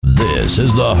This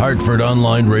is the Hartford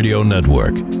Online Radio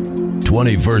Network.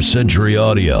 21st Century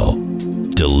Audio.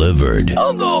 Delivered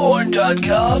on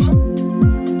thehorn.com.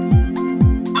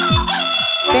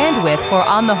 Bandwidth for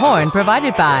On the Horn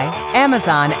provided by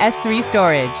Amazon S3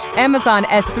 Storage. Amazon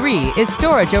S3 is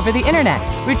storage over the internet.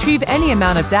 Retrieve any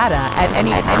amount of data at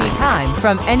any time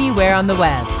from anywhere on the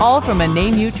web, all from a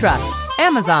name you trust.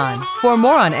 Amazon. For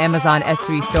more on Amazon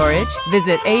S3 Storage,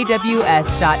 visit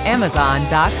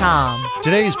aws.amazon.com.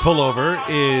 Today's pullover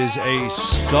is a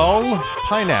skull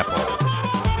pineapple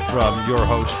from your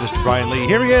host, Mr. Brian Lee.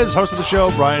 Here he is, host of the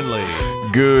show, Brian Lee.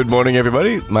 Good morning,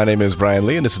 everybody. My name is Brian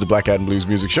Lee, and this is the Black Cat and Blues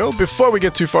Music Show. Before we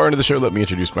get too far into the show, let me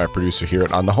introduce my producer here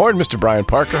at On the Horn, Mr. Brian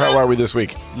Parker. How are we this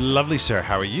week? Lovely, sir.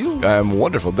 How are you? I'm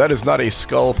wonderful. That is not a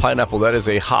skull pineapple. That is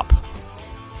a hop.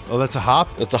 Oh, that's a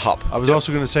hop? That's a hop. I was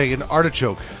also going to say an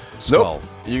artichoke skull. Nope.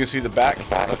 You can see the back.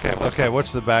 Okay,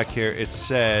 what's the back here? It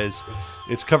says...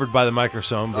 It's covered by the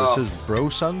microsome, but it says Bro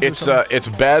Sons. It's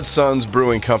Bad Sons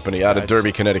Brewing Company out of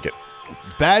Derby, Connecticut.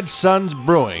 Bad Sons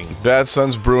Brewing. Bad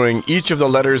Sons Brewing. Each of the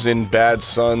letters in Bad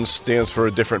Sons stands for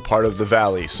a different part of the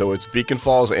valley. So it's Beacon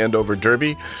Falls, Andover,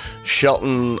 Derby,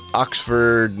 Shelton,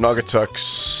 Oxford, Naugatuck,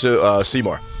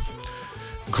 Seymour.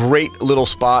 Great little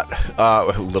spot.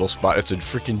 It's a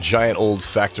freaking giant old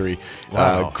factory.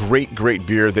 Wow. Great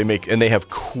beer they make, and they have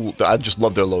cool. I just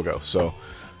love their logo. So,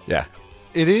 yeah.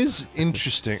 It is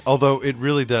interesting, although it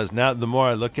really does. Now, the more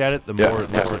I look at it, the more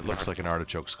it looks like an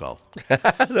artichoke skull.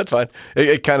 That's fine.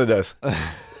 It kind of does.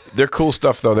 They're cool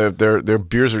stuff, though. Their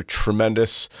beers are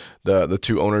tremendous. The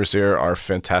two owners there are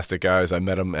fantastic guys. I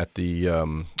met them at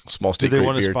the Small State Great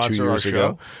Beer 2 years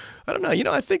ago. I don't know.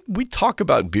 I think we talk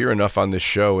about beer enough on this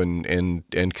show and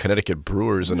Connecticut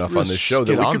brewers enough on this show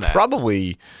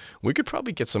that we could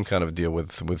probably get some kind of deal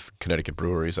with Connecticut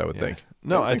breweries, I would think.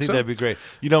 No, I think that'd be great.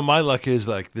 My luck is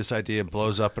like this idea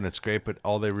blows up and it's great, but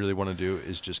all they really want to do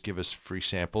is just give us free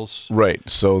samples. Right,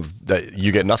 so that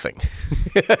you get nothing.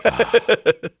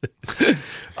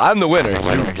 I'm the winner.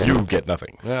 You get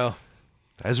nothing. Well,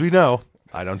 as we know,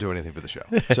 I don't do anything for the show,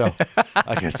 so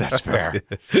I guess that's fair.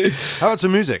 How about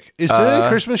some music? Is today the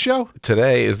Christmas show?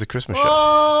 Today is the Christmas show.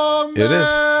 Oh, it is.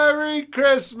 Merry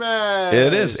Christmas!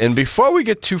 It is. And before we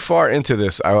get too far into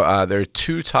this, there are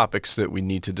two topics that we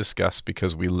need to discuss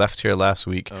because we left here last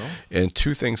week, and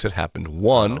two things had happened.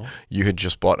 One, you had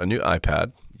just bought a new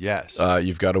iPad. Yes.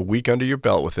 You've got a week under your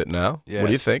belt with it now. Yes. What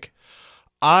do you think?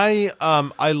 I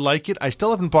like it. I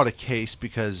still haven't bought a case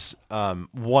because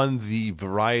the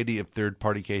variety of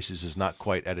third-party cases is not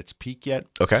quite at its peak yet.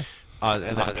 Okay.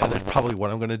 And that's probably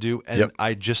what I'm going to do. And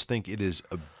I just think it is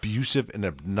abusive and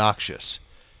obnoxious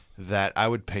that I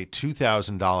would pay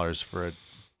 $2,000 for a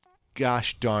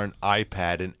gosh darn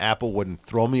iPad and Apple wouldn't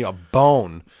throw me a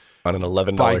bone on an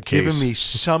 $11 by case. Giving me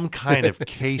some kind of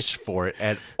case for it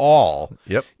at all.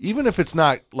 Yep. Even if it's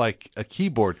not like a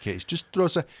keyboard case, just throw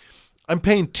some. I'm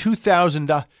paying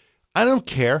 $2,000. I don't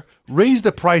care. Raise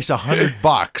the price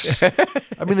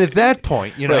 $100. I mean, at that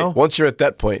point, Right. Once you're at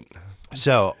that point.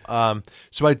 So I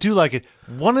do like it.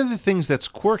 One of the things that's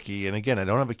quirky, and again, I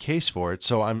don't have a case for it,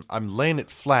 so I'm laying it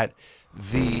flat.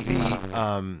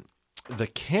 The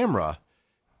camera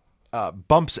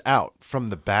bumps out from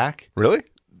the back. Really?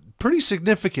 Pretty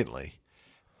significantly.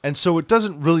 And so it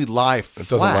doesn't really lie flat. It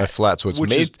doesn't lie flat, so it's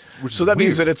made. So that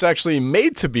means that it's actually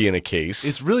made to be in a case.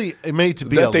 It's really made to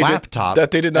be a laptop that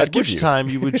they did not give you. At which time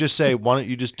you would just say, "Why don't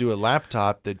you just do a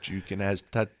laptop that you can has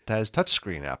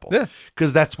touchscreen Apple?" Yeah,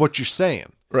 because that's what you're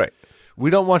saying. Right. We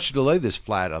don't want you to lay this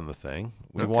flat on the thing.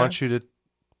 We want you to.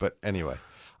 But anyway,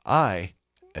 I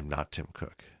am not Tim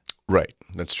Cook. Right.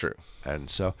 That's true. And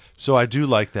so I do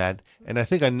like that, and I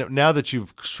think I know now that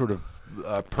you've sort of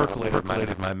percolated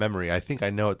my memory. I think I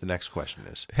know what the next question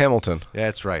is. Hamilton. Yeah,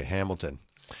 that's right, Hamilton.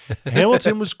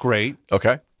 Hamilton was great.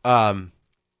 Okay.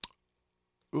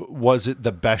 Was it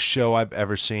the best show I've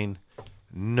ever seen?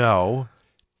 No.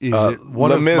 Is it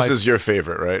one Les of Mis my? is your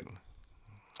favorite, right?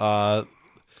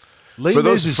 Les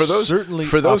Mis is certainly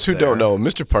for those up who there. don't know,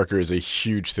 Mr. Parker is a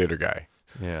huge theater guy.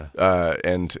 Yeah.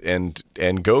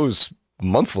 And goes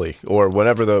monthly or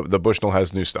whenever the Bushnell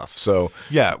has new stuff. So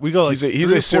yeah, we go like he's three a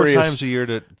or serious... 4 times a year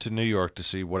to New York to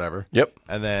see whatever. Yep.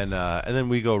 And then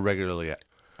we go regularly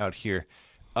out here.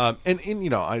 My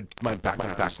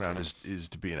background is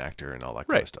to be an actor and all that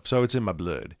kind of stuff. So it's in my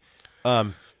blood.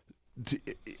 I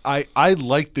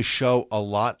like the show a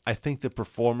lot. I think the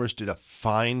performers did a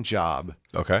fine job.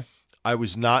 Okay. I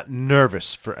was not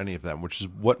nervous for any of them, which is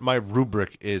what my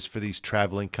rubric is for these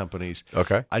traveling companies.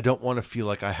 Okay. I don't want to feel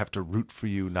like I have to root for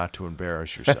you not to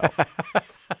embarrass yourself.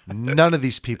 None of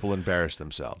these people embarrass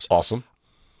themselves. Awesome.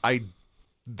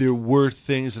 There were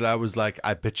things that I was like,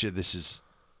 I bet you this is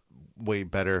way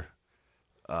better,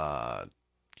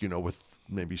 with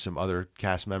maybe some other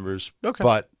cast members. Okay.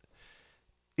 But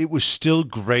it was still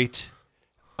great.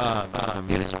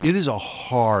 It is a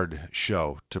hard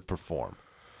show to perform.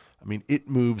 I mean, it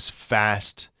moves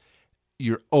fast.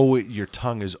 Your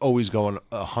tongue is always going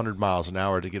 100 miles an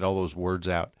hour to get all those words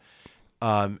out.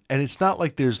 And it's not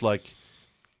like there's like,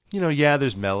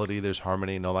 there's melody, there's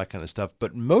harmony and all that kind of stuff.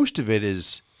 But most of it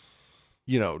is,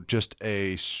 just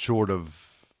a sort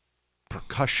of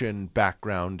percussion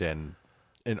background and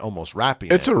almost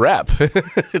rapping. It's a rap.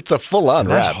 It's a full-on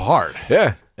rap. That's hard.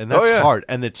 Yeah. And that's hard.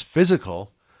 And it's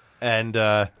physical. And,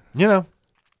 God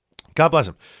bless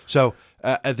him. So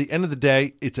at the end of the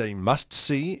day, it's a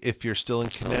must-see if you're still in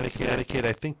Connecticut.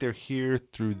 I think they're here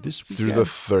through this weekend. Through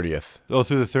the 30th. Oh,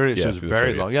 through the 30th. Yeah, so it's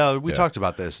very long. Yeah, we talked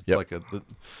about this. It's like the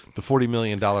 $40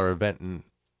 million event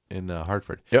in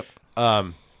Hartford. Yep.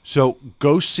 So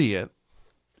go see it.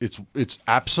 It's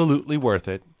absolutely worth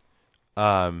it.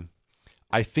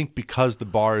 I think because the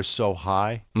bar is so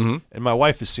high, and my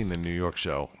wife has seen the New York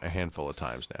show a handful of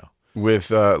times now.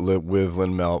 With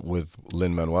Lin-Manuel?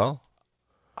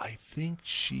 I think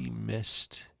she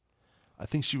missed. I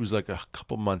think she was like a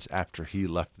couple months after he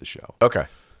left the show. Okay.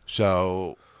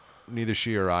 So neither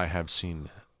she or I have seen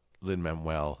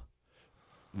Lin-Manuel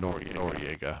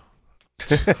Noriega.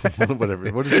 Whatever.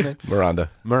 What is his name? Miranda.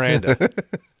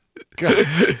 God.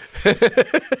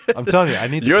 I'm telling you, I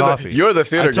need the coffee. You're the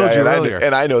theater I told guy, you earlier.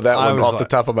 and I know that one off the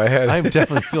top of my head. I'm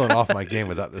definitely feeling off my game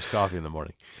without this coffee in the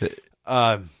morning.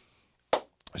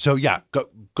 So yeah,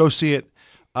 go see it.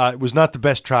 It was not the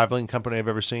best traveling company I've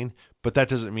ever seen, but that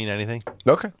doesn't mean anything.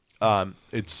 Okay.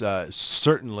 It's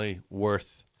certainly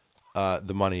worth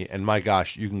the money, and my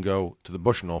gosh, you can go to the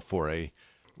Bushnell for a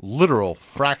literal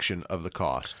fraction of the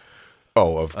cost.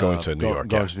 Oh, of going to New York.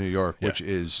 Going to New York, which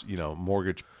is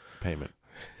mortgage payment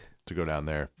to go down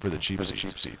there for the cheap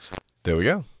seats. There we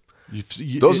go.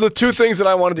 Those are the two things that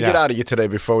I wanted to get out of you today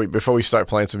before we start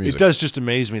playing some music. It does just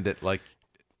amaze me that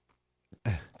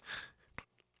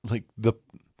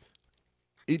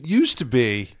it used to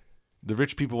be the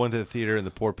rich people went to the theater and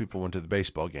the poor people went to the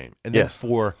baseball game. And then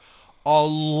for a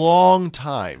long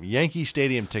time, Yankee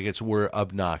Stadium tickets were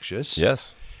obnoxious.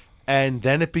 Yes. And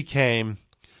then it became,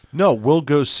 no, we'll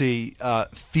go see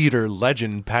theater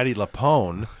legend Patti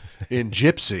LuPone in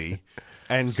Gypsy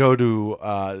and go to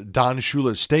Don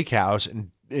Shula's Steakhouse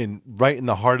right in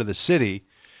the heart of the city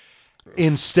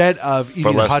instead of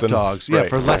eating hot dogs. Right,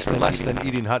 for less than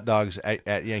eating hot dogs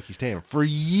at Yankee Stadium. For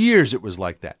years it was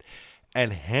like that.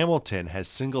 And Hamilton has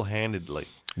single-handedly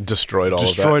destroyed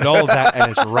all of that, and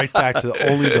it's right back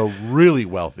to only the really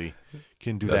wealthy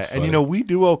can do that. Funny. And we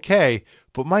do okay,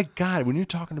 but my God, when you're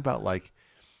talking about like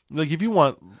if you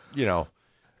want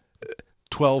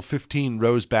 12, 15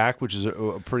 rows back, which is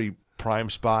a pretty prime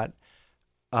spot,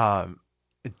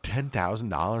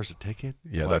 $10,000 a ticket.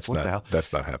 Yeah, that's not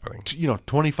happening.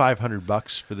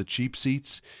 $2,500 for the cheap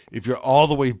seats. If you're all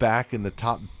the way back in the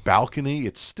top balcony,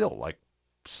 it's still like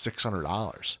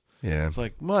 $600. Yeah, it's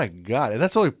like, my God, and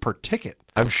that's only per ticket.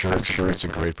 I'm sure it's a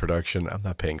great production. I'm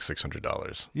not paying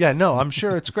 $600. Yeah, no, I'm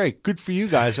sure it's great. Good for you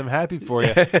guys. I'm happy for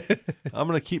you. I'm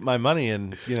gonna keep my money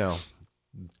and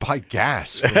buy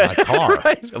gas for my car.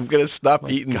 Right. I'm gonna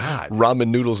stop eating ramen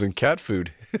noodles and cat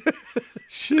food.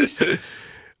 Jeez.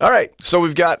 All right, so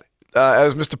we've got,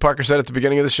 as Mr. Parker said at the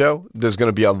beginning of the show, there's going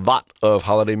to be a lot of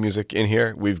holiday music in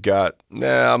here. We've got, I'm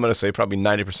going to say probably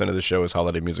 90% of the show is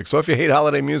holiday music. So if you hate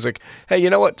holiday music, hey,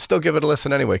 you know what? Still give it a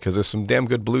listen anyway, because there's some damn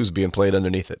good blues being played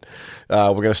underneath it.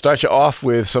 We're going to start you off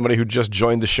with somebody who just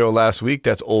joined the show last week.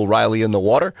 That's Old Riley in the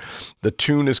Water. The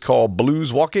tune is called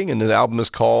Blues Walking, and the album is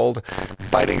called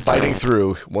Biting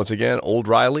Through. Once again, Old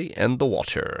Riley and the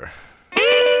Water.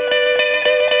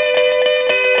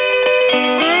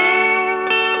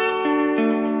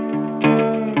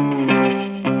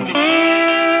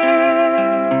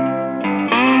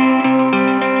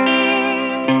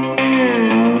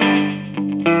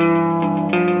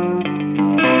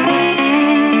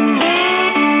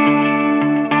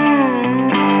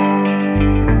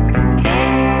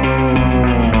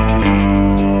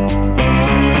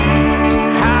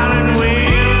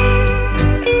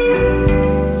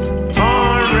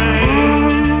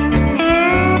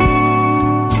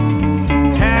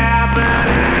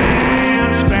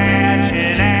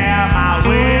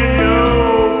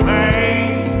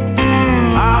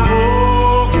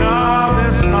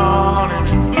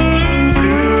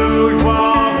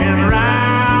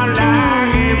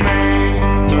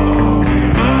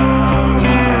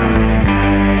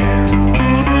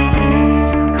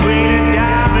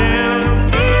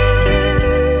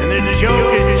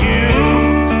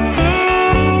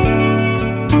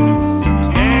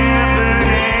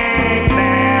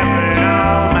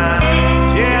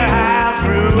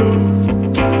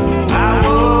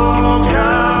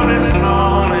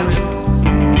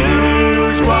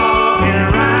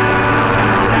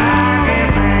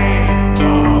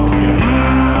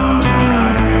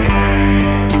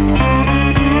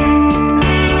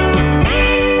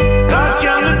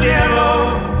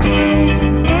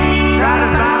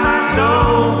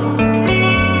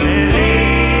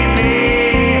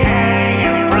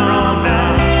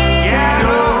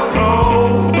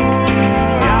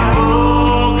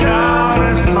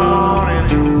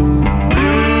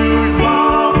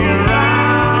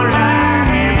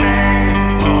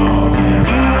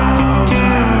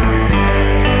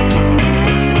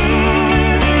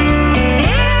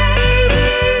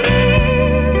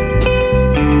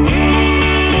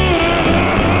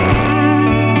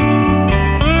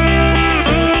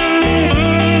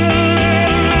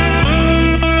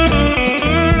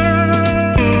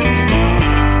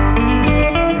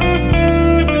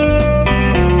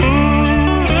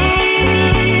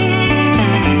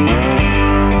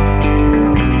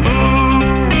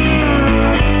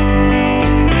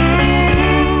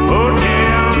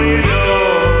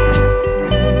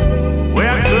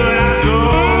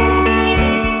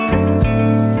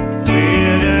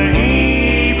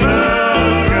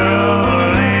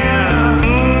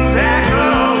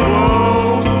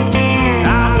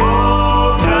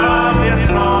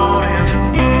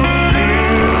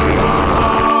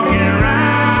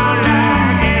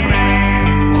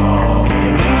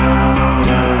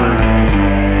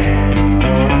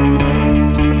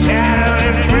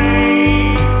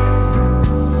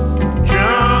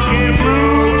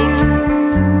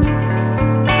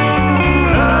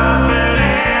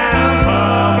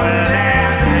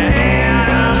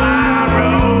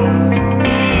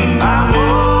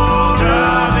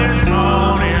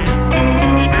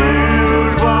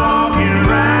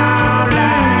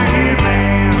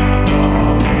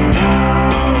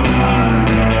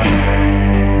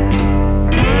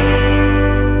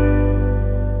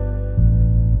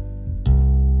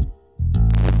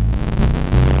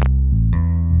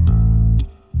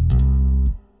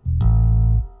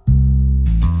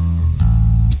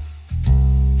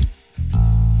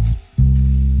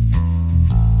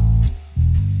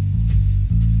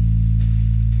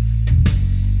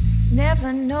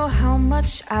 Never know how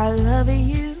much I love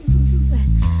you.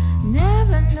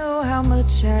 Never know how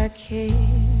much I care.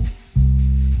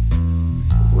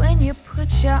 When you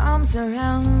put your arms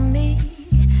around me,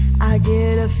 I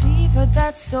get a fever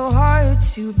that's so hard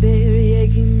to bear. You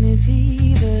give me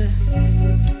fever.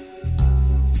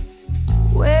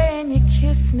 When you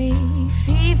kiss me,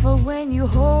 fever when you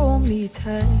hold me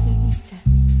tight.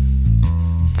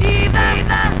 Fever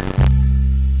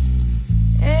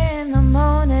in the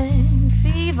morning,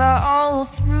 fever all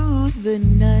through the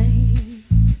night.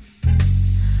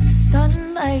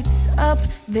 Sun lights up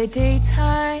the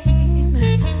daytime,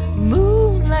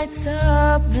 moon lights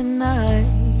up the night.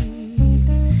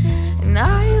 And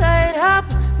I light up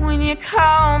when you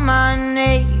call my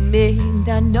name, and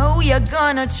I know you're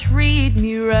gonna treat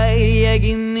me right. You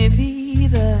give me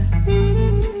fever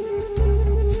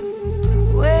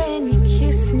when you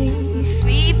kiss me,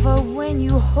 fever when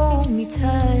you hold me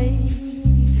tight.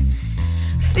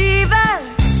 Fever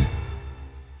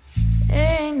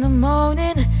in the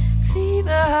morning,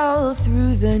 fever all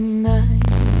through the night.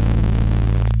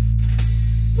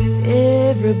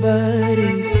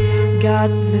 Everybody's got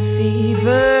the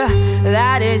fever,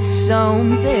 that is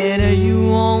something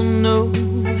you all know.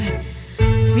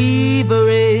 Fever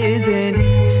isn't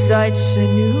such a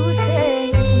new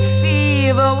thing.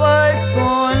 Fever was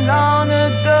born long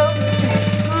ago.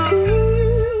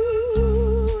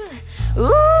 Ooh,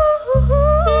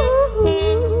 ooh,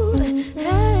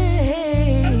 hey.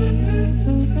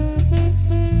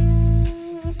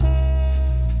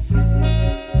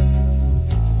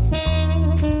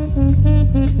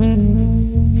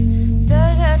 Da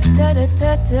da da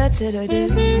da da da da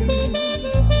da.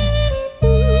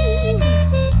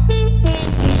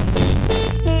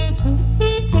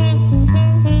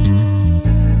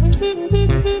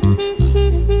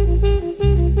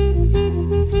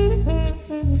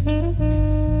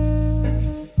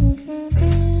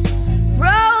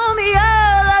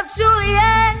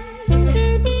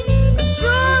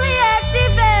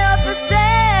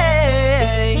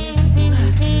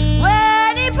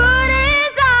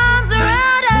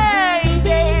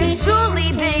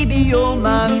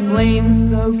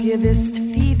 Flamethrower-givest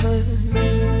fever.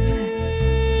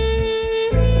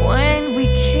 When we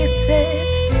kiss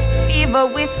it, fever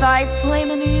with thy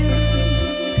flaming youth.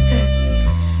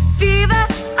 Fever,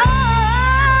 oh,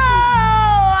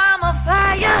 I'm a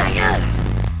fire.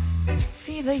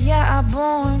 Fever, yeah, I'm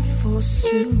born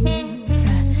forsooth.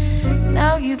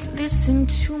 Now you've listened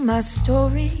to my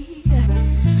story.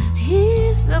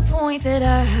 Here's the point that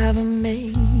I haven't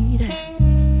made.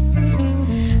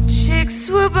 Chicks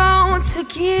were born to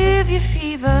give you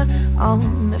fever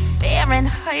on the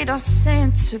Fahrenheit or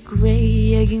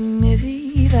centigrade. Give me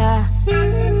fever.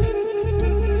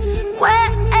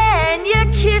 When you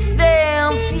kiss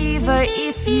them, fever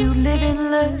if you live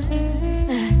and learn.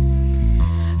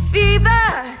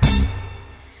 Fever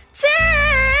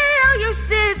till you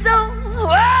sizzle.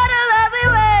 What a lovely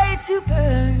way to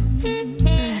burn.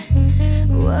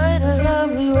 What a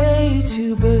lovely way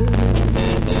to burn.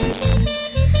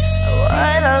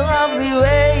 What a lovely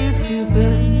way to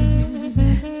burn.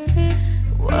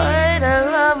 What a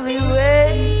lovely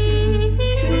way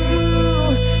to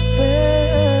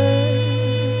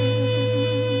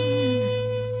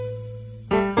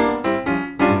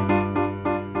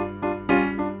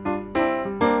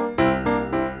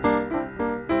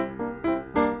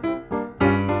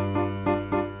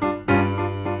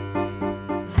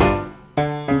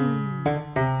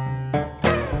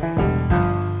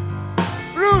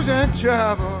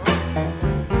trouble.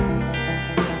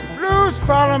 Blues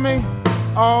follow me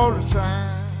all the time.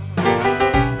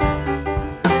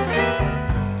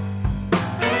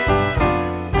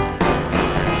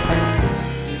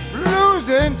 Blues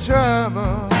in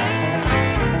trouble.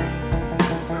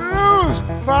 Blues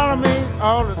follow me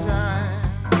all the time.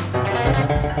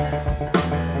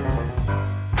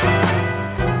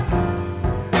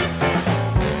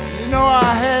 You know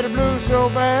I had the blues so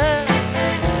bad.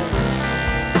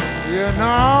 You know,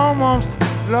 I almost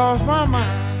lost my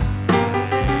mind.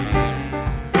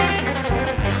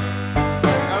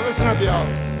 Now listen up, y'all.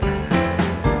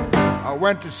 I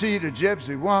went to see the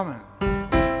gypsy woman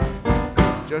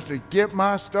just to get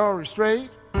my story straight.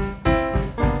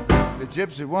 The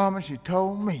gypsy woman, she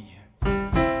told me,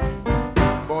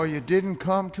 boy, you didn't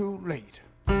come too late.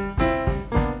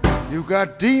 You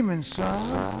got demons,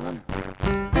 son,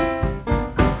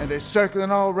 and they're circling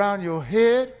all around your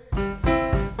head.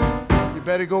 You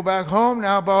better go back home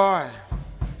now, boy.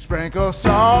 Sprinkle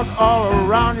salt all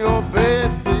around your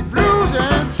bed. Be blues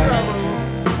and trouble.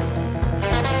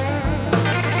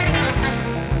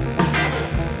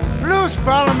 Blues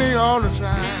follow me all the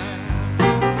time.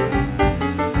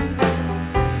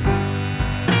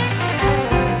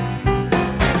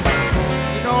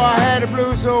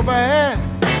 so bad.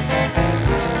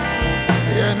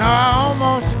 You know, I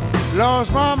almost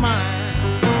lost my mind.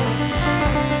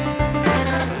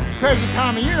 Crazy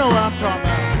Tommy, you know what I'm talking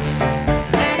about.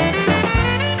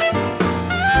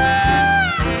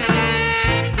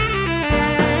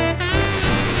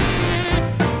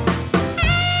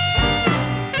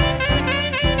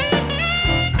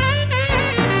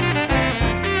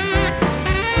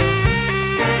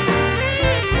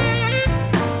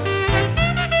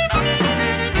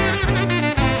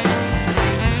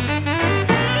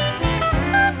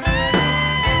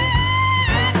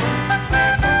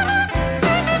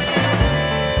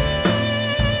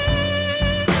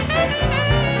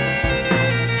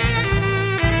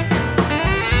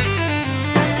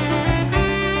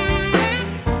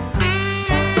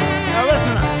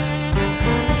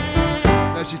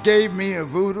 She gave me a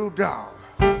voodoo doll.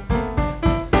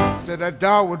 Said that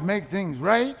doll would make things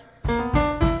right,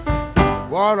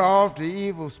 ward off the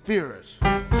evil spirits,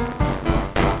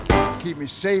 keep me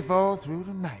safe all through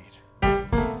the night.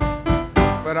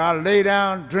 But I lay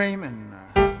down dreaming,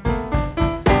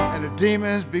 and the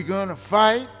demons begun to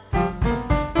fight.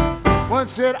 One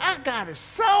said, I got his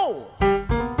soul.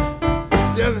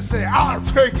 The other said, I'll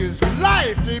take his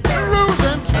life, deep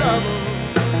losing trouble.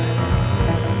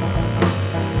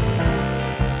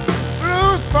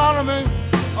 Follow me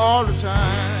all the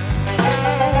time.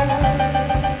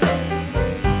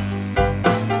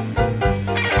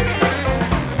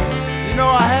 You know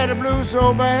I had the blues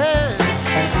so bad.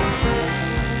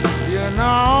 You know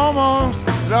I almost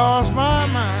lost my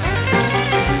mind.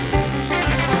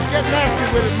 Get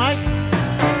nasty with it, Mike.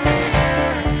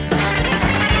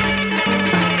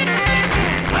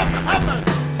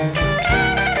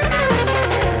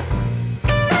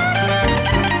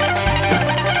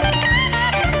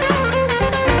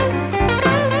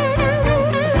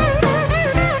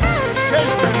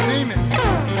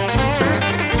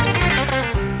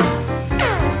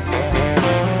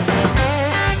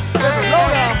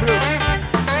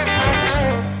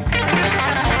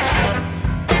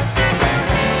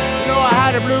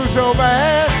 So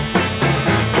bad,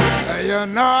 you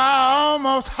know I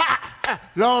almost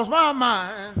lost my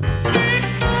mind.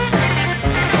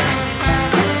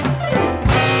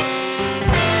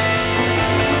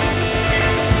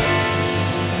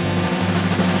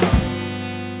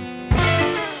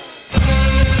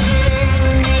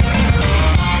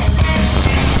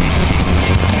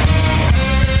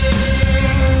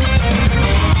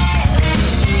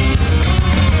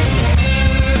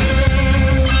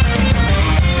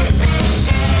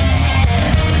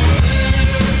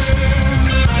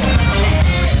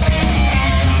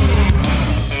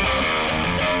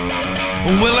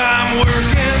 Well, I'm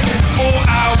working 4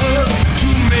 hours to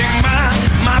make my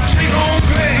take-home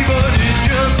pay, but it's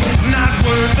just not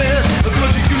worth it,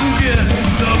 because you get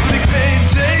the big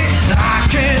payday. I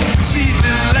can't see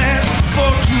this last for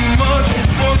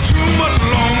too much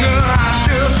longer. I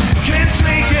just can't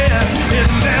take it,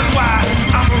 and that's why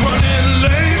I'm running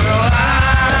late. Well,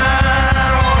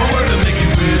 I don't work to make you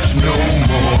rich no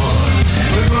more,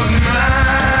 because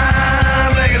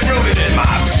my leg is broken and my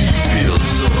feet feel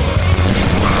sore.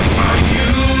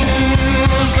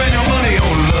 Spend your money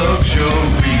on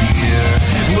luxury.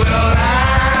 Well,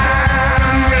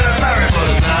 I'm really sorry, but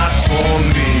it's not for me.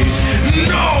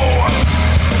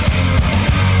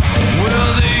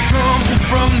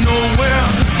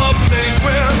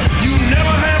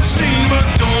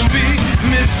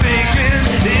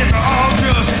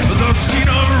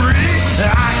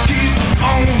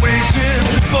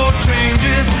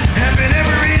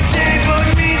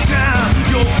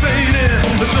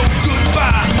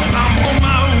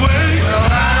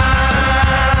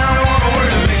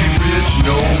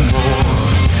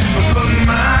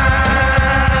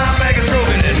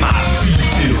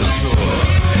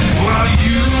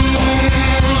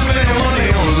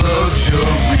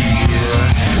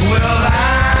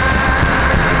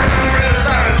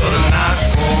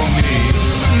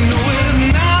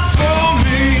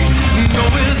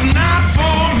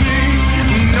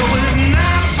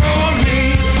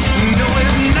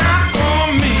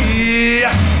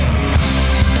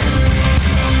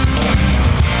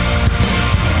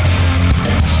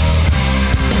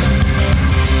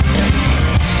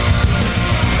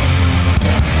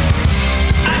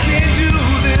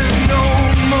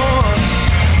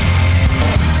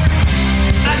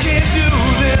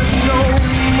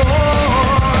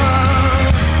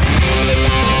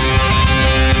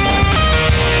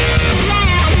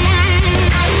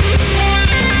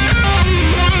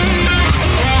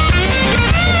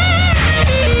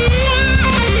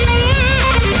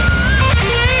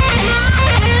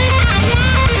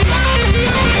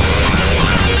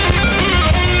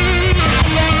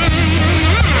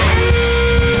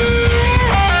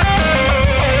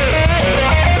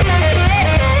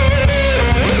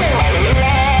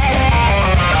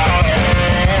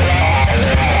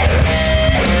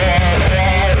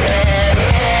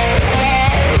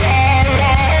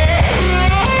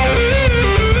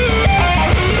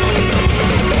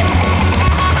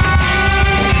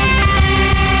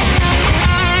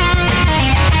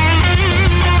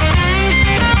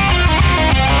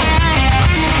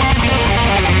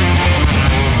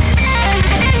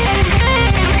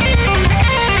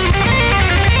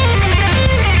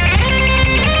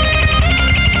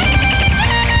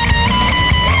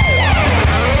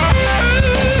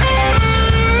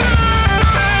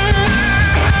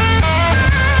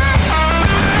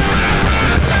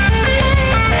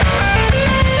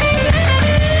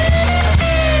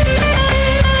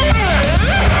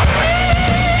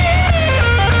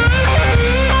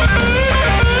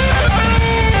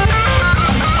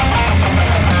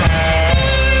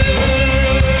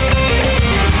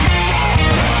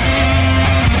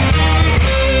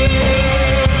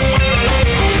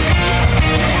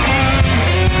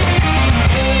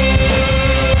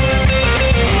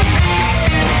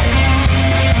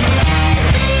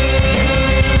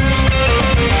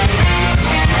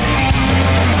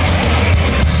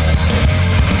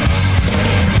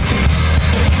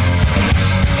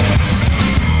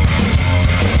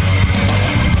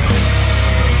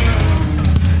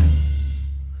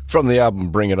 From the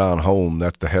album Bring It On Home,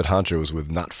 that's the Head Honchos with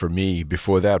Not For Me.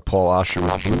 Before that, Paul Osher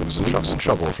with Blues and Trucks and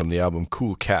Trouble from the album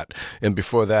Cool Cat. And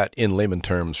before that, In Layman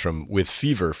Terms, with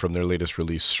Fever from their latest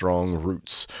release, Strong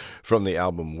Roots. From the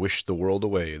album Wish the World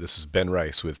Away, this is Ben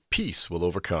Rice with Peace Will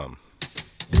Overcome.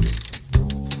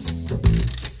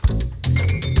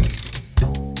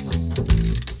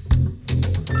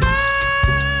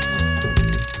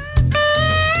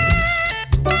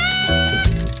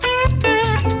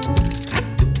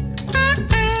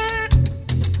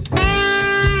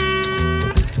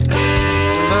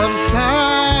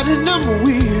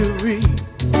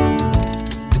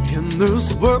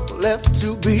 There's work left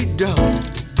to be done.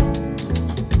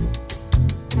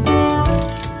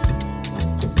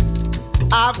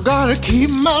 I've gotta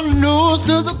keep my nose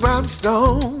to the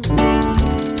grindstone.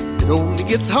 It only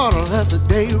gets harder as the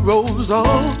day rolls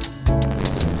on.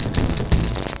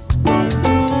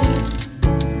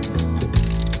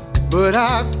 But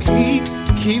I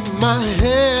keep my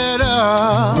head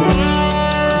up,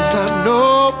 'cause I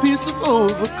know peace will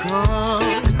overcome.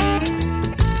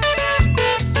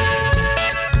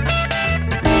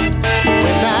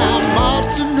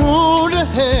 Marching on to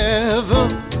heaven,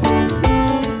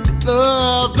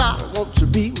 Lord, I want to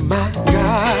be my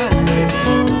guide.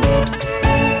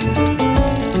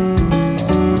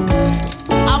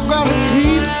 I've got to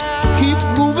keep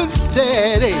moving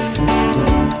steady.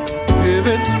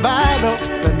 Heaven's vital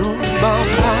and on my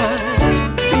mind.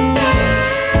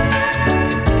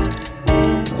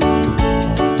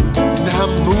 Now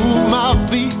move my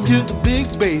feet to the big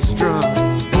bass drum,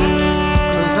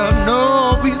 'cause I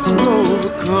know peace will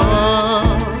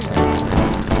overcome.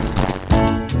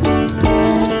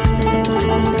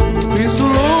 Peace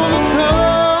will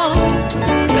overcome.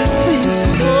 Peace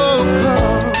will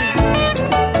overcome.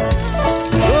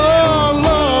 Oh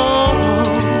Lord,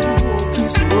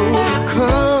 peace will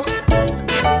overcome.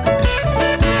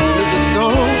 Let the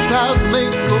storm clouds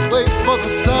make a way for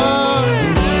the sun.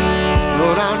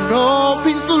 Lord, I know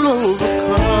peace will overcome.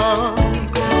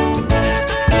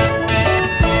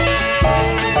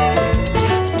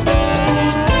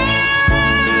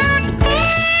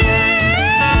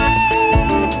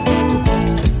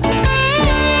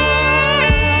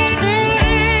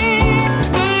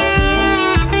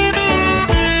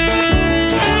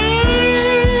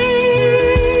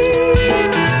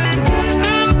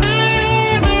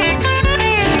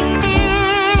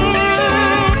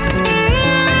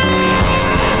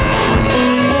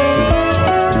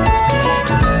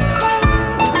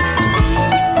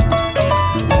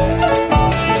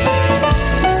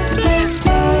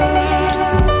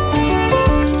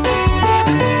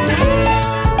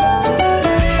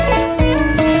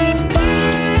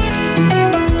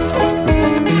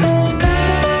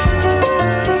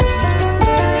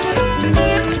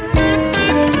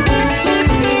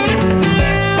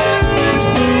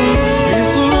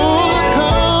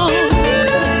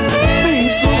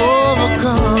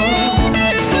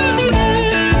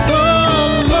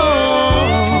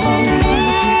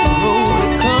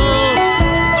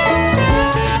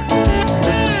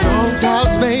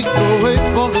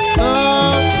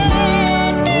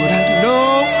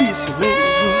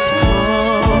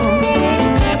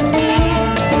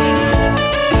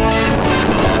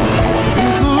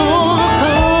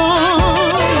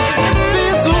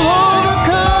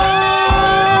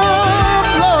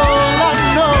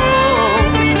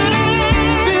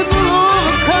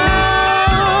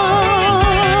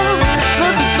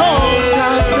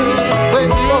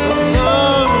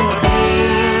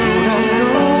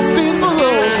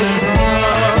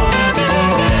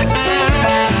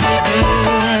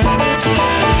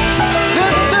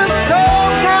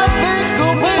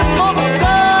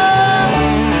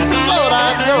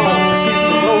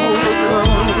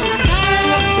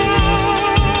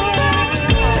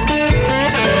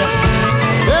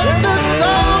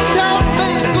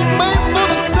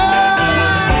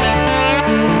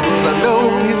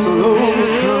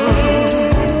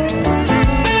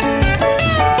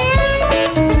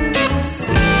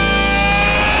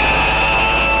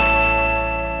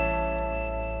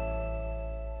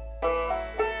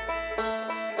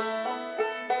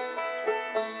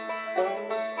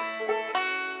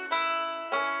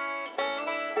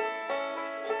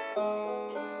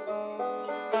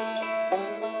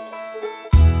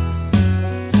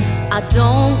 I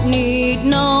don't need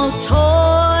no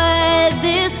toy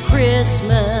this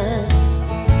Christmas.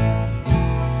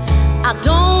 I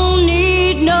don't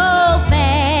need no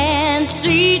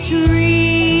fancy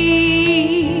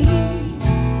tree.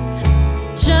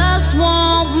 Just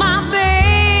want my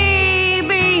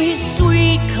baby's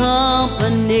sweet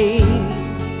company.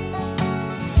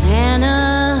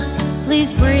 Santa,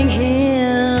 please bring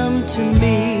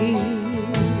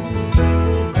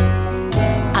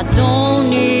don't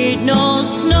need no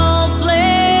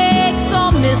snowflakes or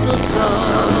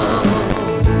mistletoe.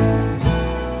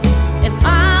 If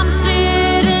I'm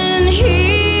sitting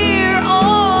here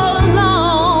all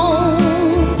alone,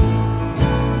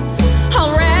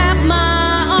 I'll wrap my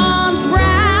arms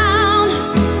round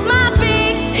my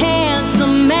big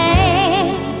handsome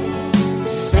man.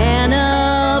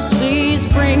 Santa, please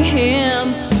bring him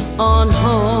on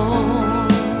home.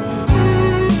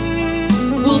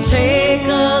 We'll take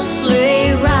a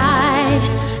sleigh ride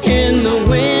in the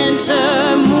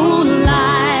winter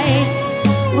moonlight.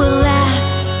 We'll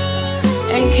laugh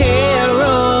and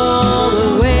carol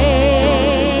away.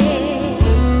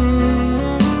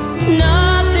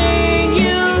 Nothing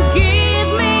you give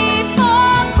me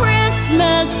for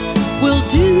Christmas will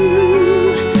do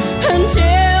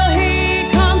until he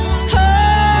comes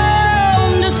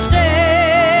home to stay.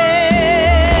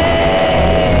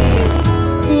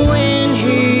 When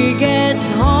he gets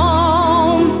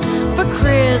home for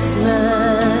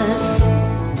Christmas,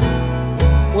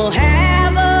 we'll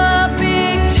have a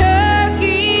big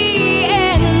turkey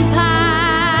and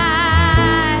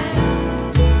pie.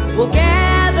 We'll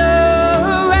gather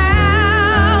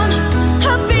around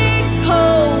a big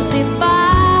cozy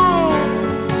fire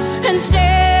and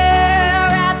stare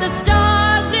at the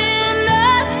stars in the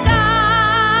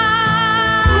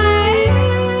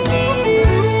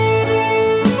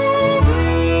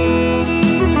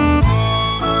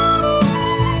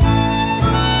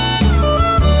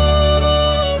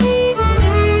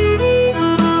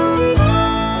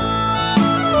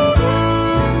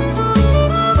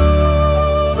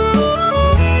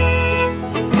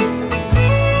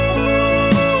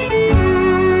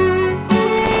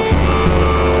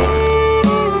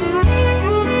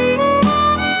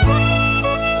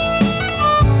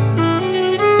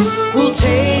We'll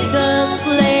take a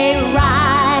sleigh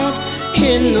ride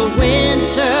in the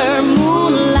winter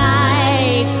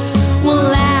moonlight. We'll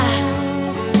laugh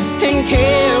and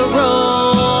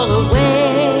carol away.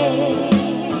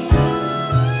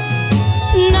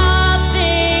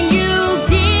 Nothing you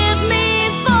give me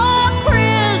for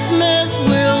Christmas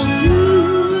will do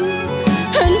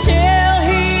until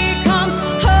he comes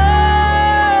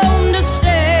home to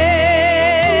stay.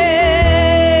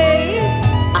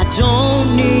 I don't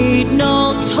need no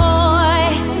toy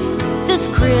this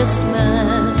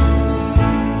Christmas.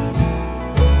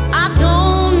 I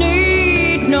don't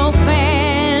need no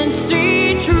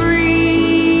fancy tree.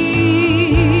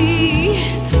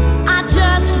 I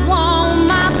just want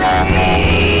my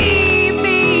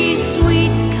baby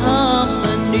sweet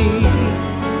company.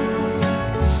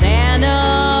 Santa,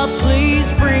 please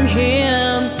bring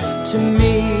him to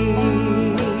me.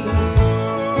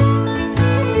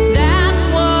 That's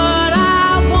what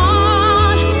I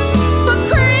want for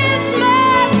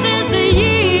Christmas this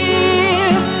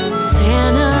year.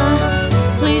 Santa,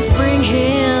 please bring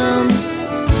him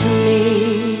to me.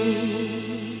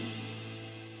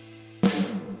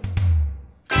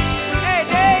 Hey,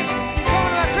 Dave, you're going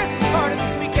to my Christmas party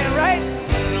this weekend, right?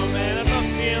 I don't know, man. I'm not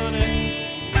feeling it.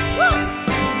 Woo!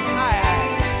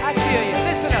 I feel you.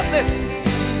 Listen up, listen.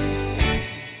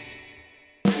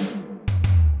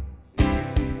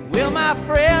 Well, my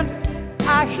friend,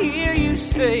 I hear you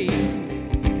say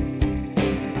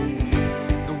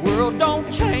the world don't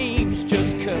change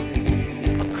just 'cause it's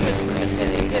a Christmas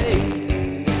day.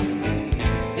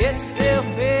 It's still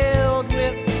filled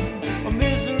with a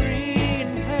misery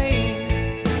and pain,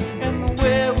 and the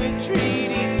way we treat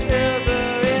each other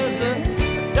is a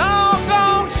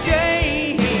doggone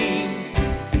shame.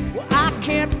 Well, I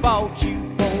can't fault you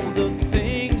for the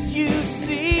things you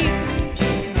see,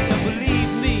 and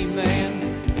believe me, man,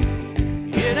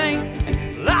 it ain't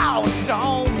lost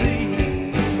on me.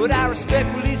 But I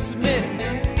respectfully submit,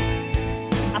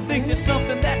 I think there's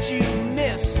something that you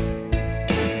miss.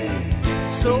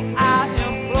 So I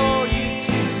implore you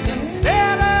to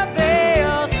consider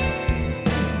this.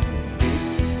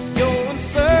 Your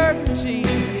uncertainty,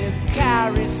 it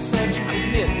carries such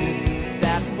commitment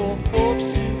that for folks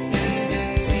to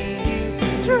see you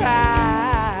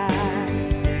try,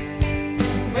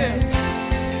 well,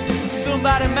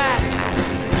 somebody might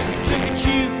look at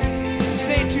you,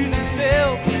 say to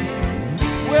themselves,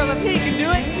 well, if he can do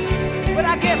it, but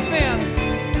I guess then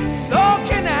so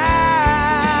can I.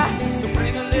 So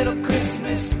bring a little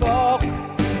Christmas spark,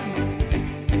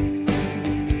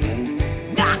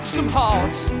 knock some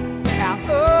hearts out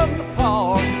of the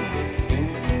park.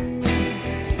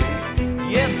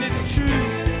 Yes, it's true,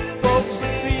 folks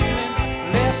are feeling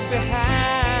left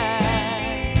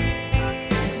behind,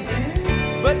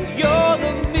 but you're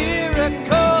the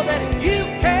miracle that you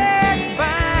can't find.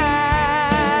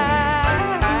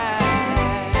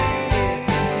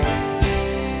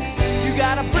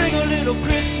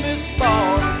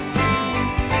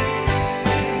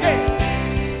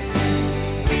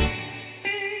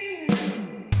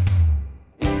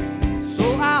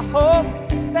 I hope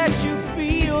that you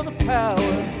feel the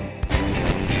power.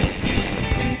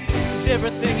 'Cause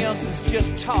everything else is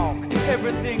just talk,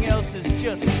 everything else is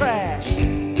just trash.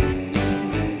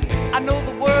 I know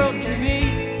the world can be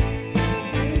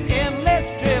an endless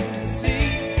drift at sea,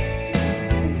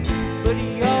 but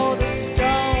you're the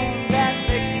stone that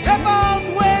makes ripples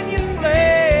when you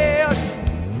splash.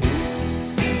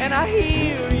 And I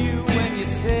hear you when you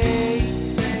say,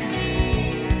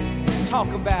 talk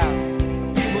about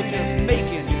people just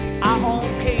making our own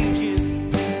cages.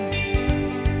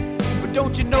 But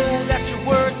don't you know that your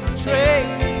words betray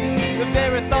the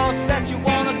very thoughts that you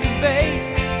want to convey?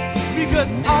 Because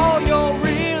all you're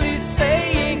really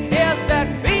saying is that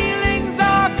feelings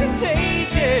are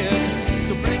contagious.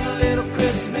 So bring a little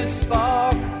Christmas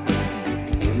spark.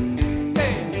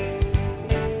 Hey,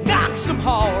 knock some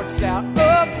hearts out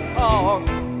of the park.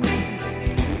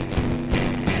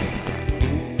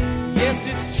 Yes,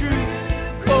 it's true,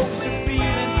 folks are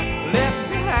feeling left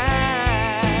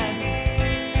behind.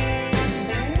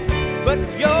 But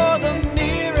you're the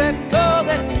miracle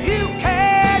that you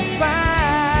can't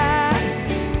find.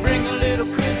 Bring a little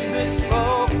Christmas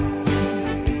smoke.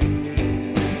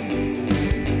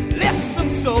 Lift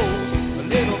some souls a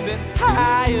little bit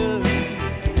higher.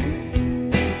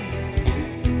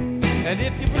 And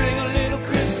if you bring a little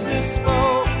Christmas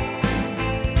smoke,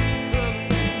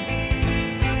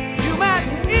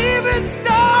 even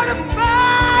start a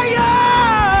fire.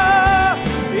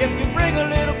 If you bring a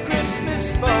little Christmas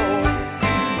smoke,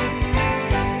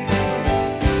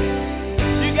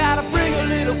 you gotta bring a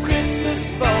little Christmas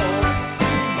smoke.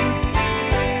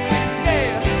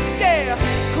 Yeah, yeah,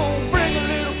 come bring a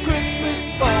little Christmas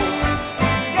smoke.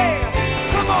 Yeah,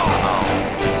 come on.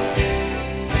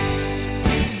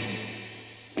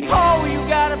 All you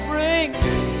gotta bring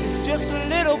is just a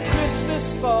little Christmas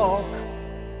smoke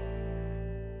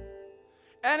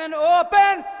and an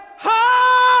open heart.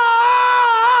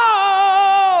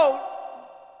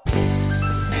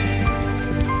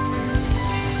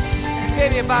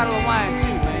 Maybe a bottle of wine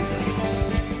too, man.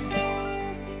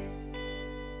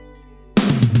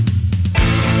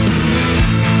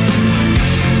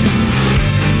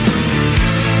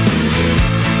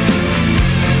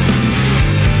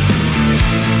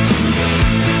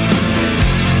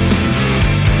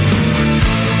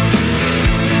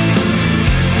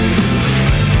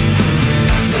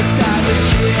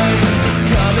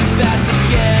 Fast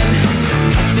again.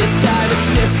 This time it's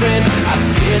different. I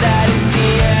fear that it's the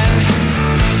end.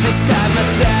 This time I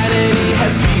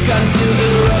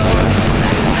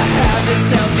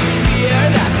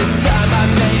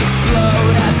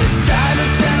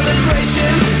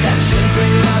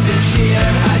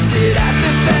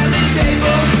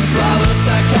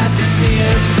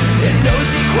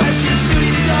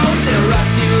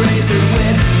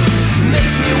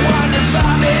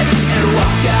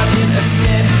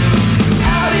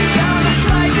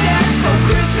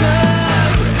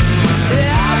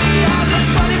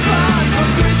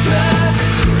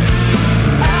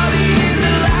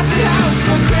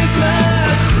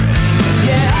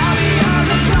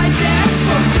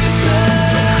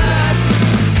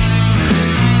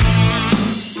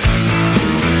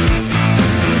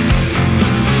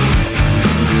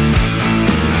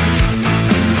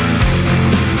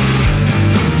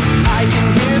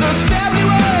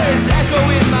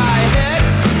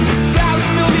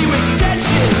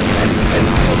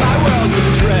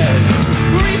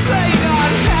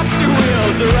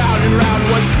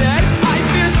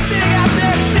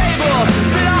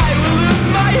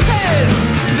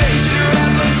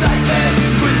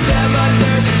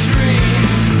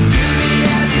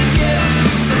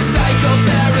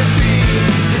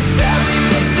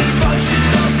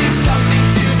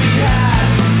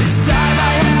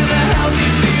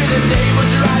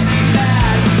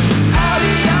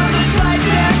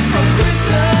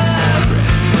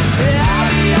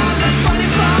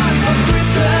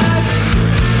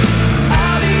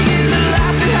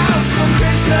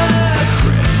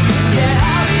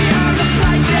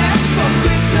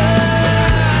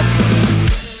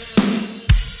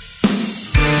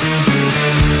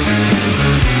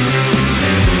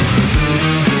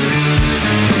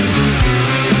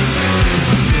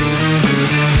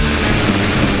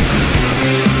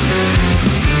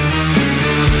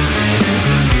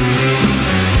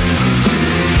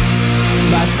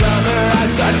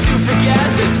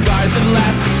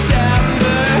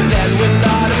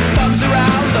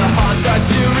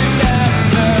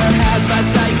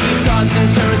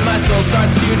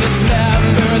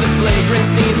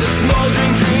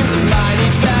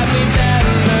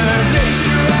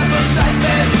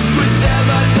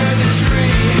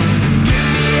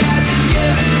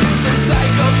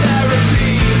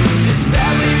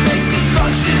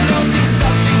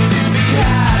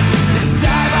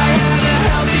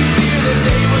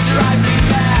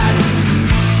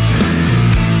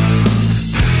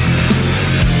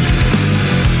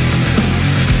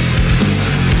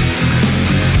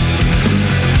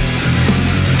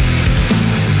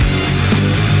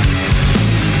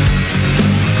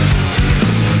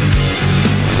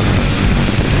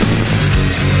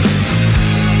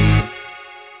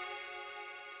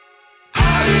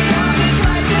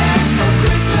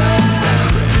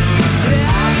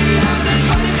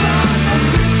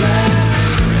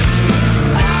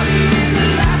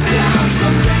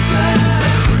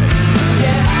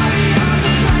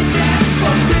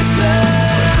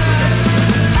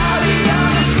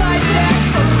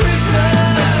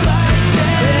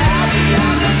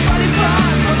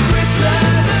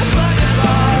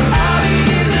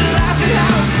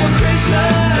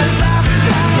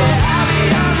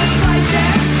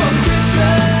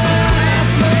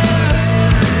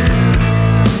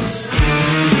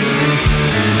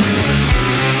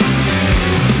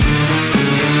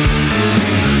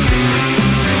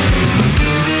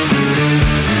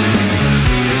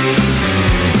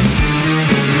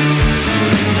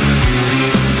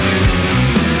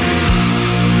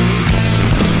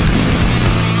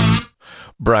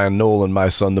Brian Knoll and My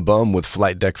Son the Bum with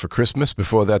Flight Deck for Christmas.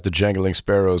 Before that, the Jangling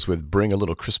Sparrows with Bring a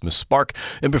Little Christmas Spark.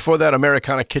 And before that,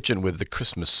 Americana Kitchen with the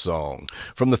Christmas Song.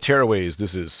 From the Tearaways,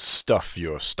 this is Stuff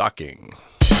Your Stocking.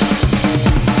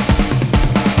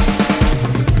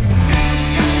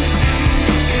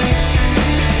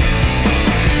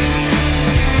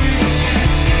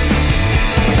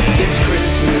 It's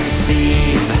Christmas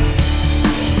Eve.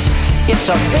 It's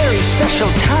a very special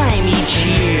time each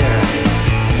year.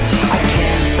 I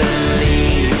can't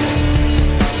believe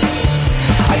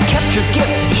I kept your gift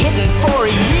hidden for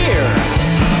a year.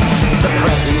 The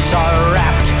presents are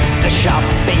wrapped, the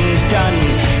shopping's done.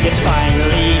 It's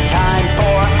finally time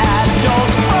for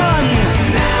adult fun.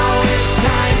 Now it's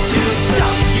time to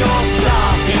stuff your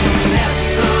stocking.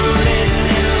 Nestle in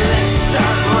and let's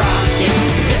start rocking.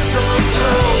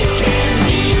 Mistletoe,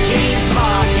 candy canes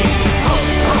mocking. Ho,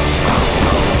 ho, ho,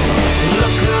 ho,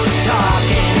 look who's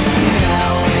talking.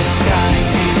 Now it's time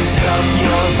to stuff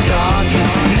your stocking.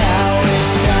 Now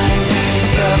it's time to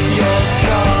stuff your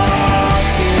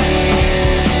stocking.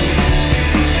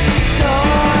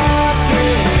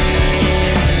 Stocking.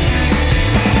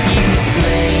 You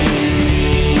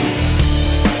slave.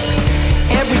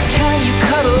 Every time you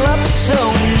cuddle up so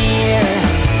near.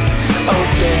 Oh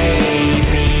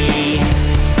baby,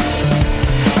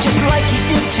 just like you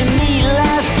did to me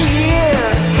last year.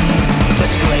 The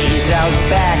sleigh's out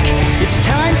back, it's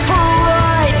time for a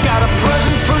ride. Got a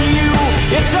present for you,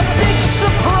 it's a big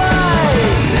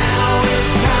surprise. Now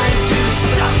it's time to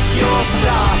stuff your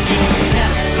stocking.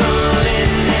 Nestle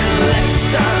in and let's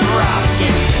start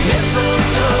rocking.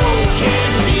 Mistletoe,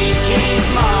 candy canes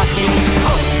mocking.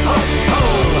 Ho, ho, ho,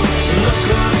 look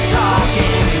who's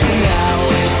talking. Now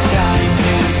it's time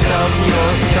to stuff your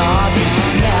stocking.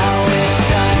 Now it's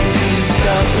time to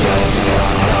stuff your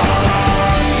stocking.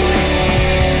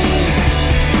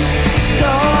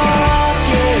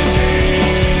 Stocking.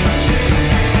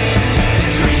 The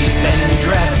tree's been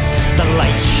dressed, the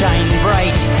lights shine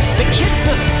bright. The kid's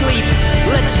asleep,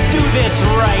 let's do this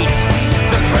right.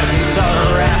 The presents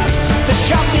are wrapped, the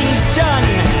shopping's done.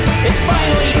 It's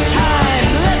finally time,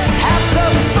 let's have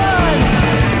some fun.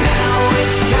 Now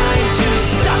it's time to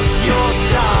stuff your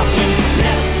stocking.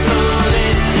 Nestle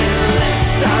in and let's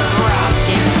start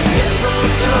rocking.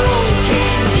 Mistletoe,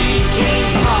 candy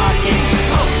canes mocking.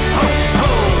 Ho, ho,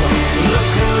 ho, look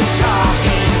who's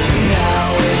talking. Now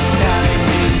it's time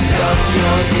to stuff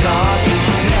your stocking.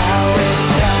 Now it's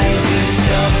time to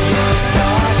stuff your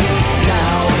stocking.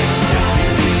 Now it's time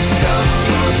to stuff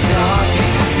your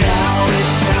stocking. Now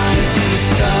it's time to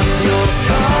stuff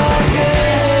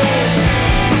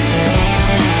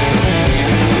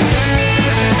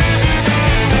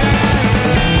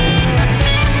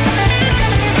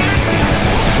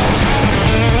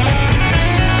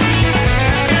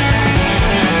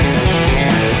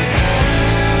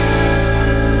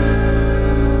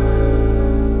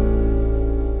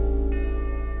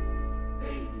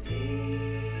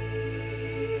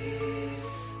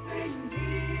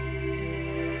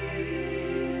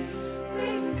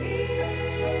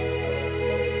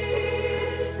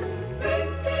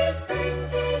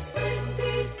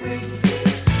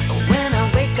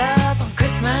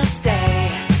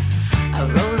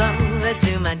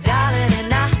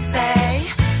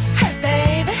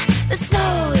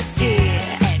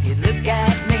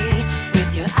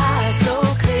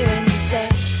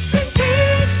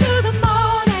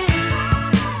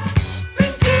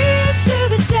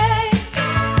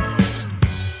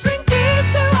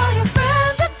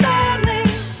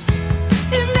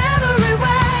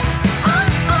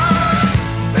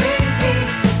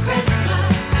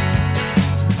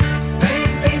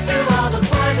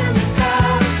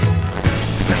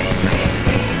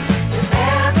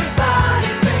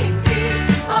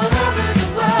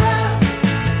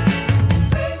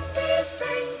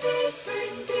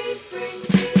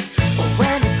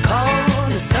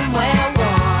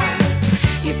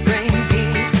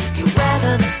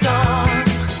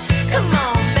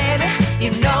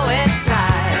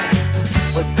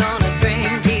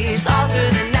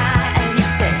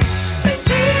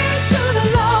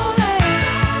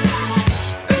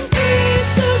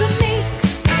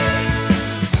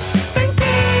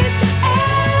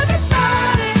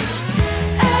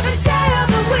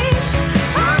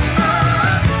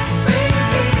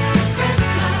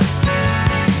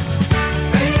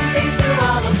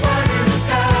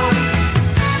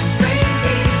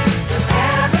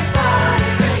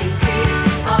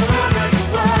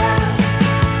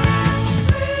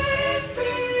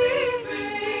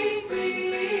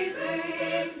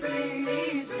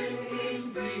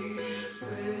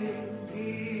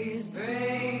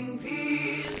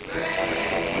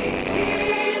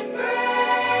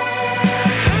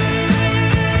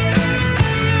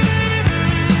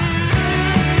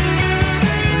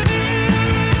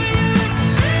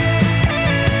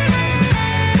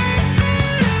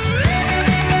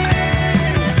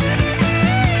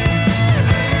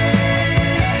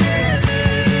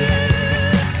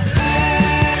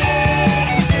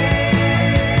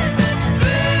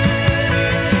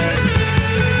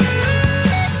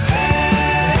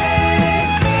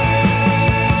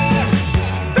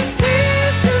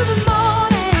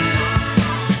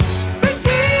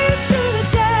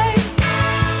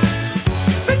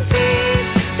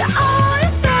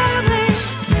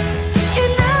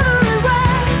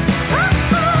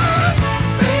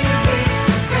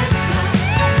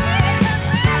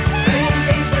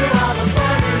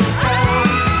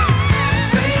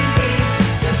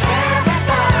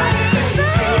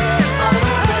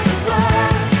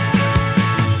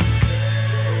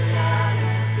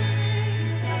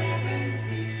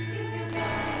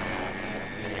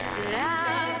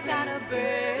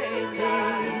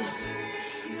peace.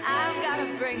 I've gotta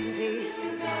bring peace.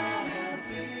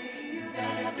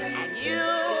 And you,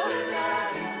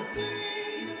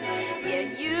 yeah,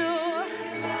 you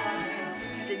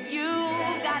said you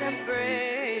gotta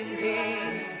bring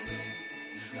peace.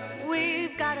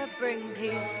 We've gotta bring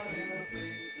peace.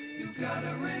 You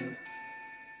gotta bring.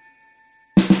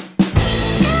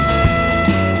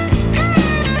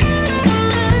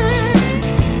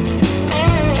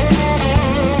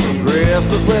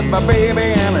 Christmas with my baby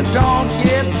and it don't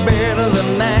get better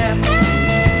than that.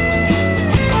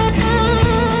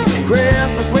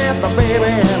 Christmas with my baby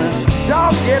and it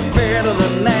don't get better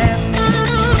than that.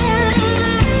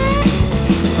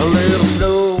 A little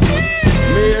snow,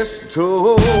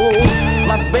 mistletoe,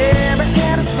 my baby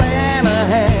in a Santa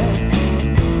hat.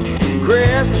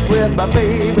 Christmas with my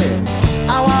baby,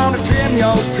 I wanna trim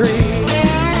your tree.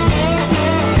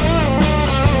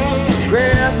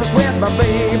 Christmas with my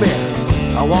baby,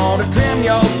 I wanna trim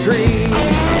your tree.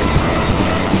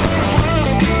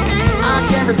 I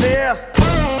can't resist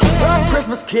a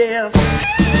Christmas kiss.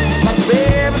 My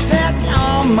baby sat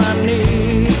on my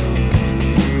knee.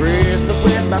 Christmas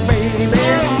with my baby,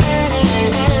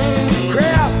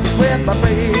 Christmas with my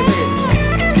baby.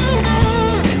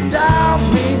 Down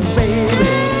me,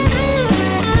 baby.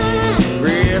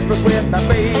 Christmas with my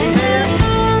baby.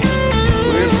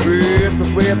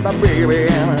 With my baby,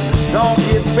 and it don't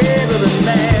get better than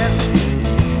that.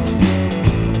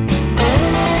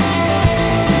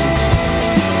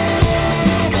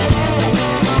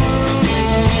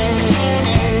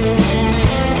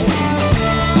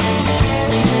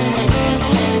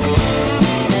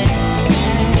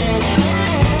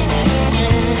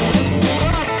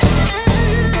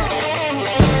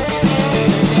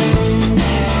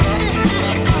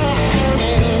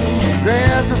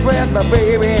 Christmas with my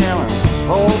baby, and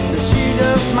hope that she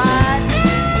just might.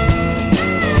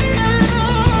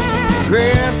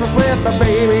 Christmas with my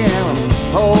baby and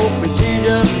hope that she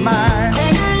just might.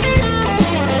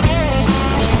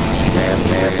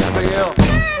 Cash bill,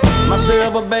 my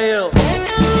silver bell,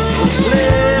 the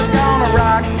sleigh's gonna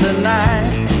rock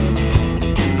tonight.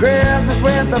 Christmas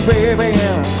with my baby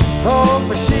and hope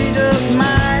that she just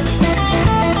might.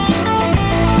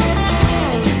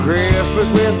 Christmas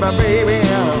with my baby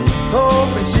and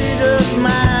hoping she just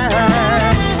might.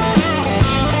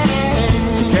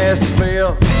 She cast a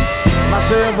spell, my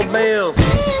silver bells,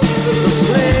 the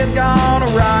sleigh's gonna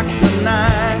rock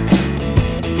tonight.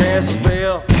 Cast a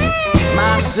spell,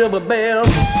 my silver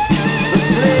bells, the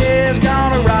sleigh's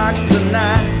gonna rock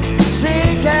tonight.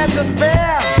 She cast a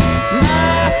spell,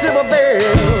 my silver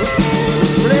bells, the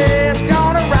sleigh's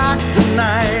gonna rock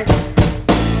tonight.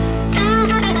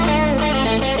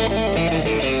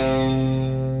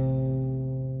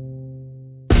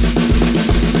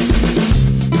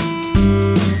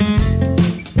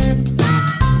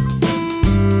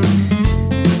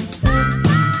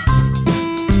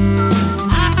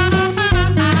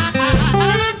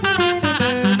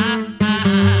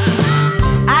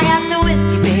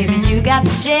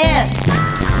 Gin.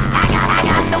 I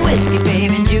got the whiskey,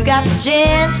 baby, and you got the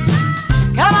gin.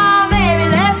 Come on, baby,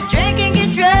 let's drink and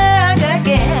get drunk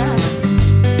again.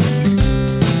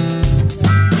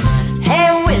 Hey,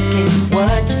 whiskey,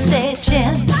 what'd you say,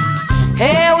 gin?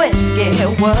 Hey, whiskey,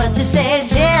 what'd you say,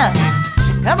 gin?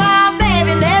 Come on,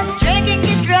 baby, let's drink and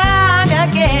get drunk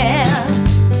again.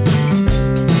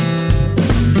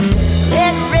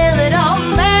 It really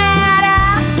don't matter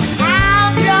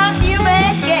how drunk you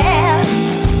may get,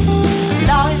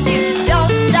 long as you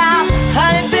don't stop,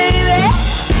 honey, baby,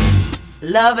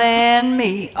 loving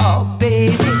me, oh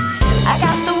baby. I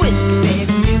got the whiskey,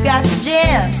 baby, you got the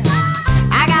gin.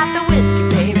 I got the whiskey,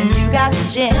 baby, you got the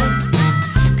gin.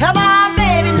 Come on,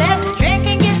 baby, let's drink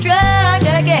and get drunk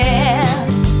again.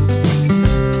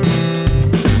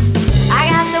 I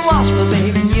got the washbowl,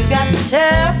 baby, you got the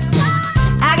tub.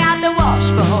 I got the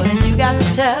washbowl and you got the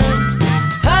tub.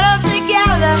 Put them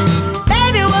together,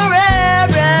 baby, we'll rub,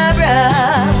 rub,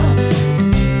 rub.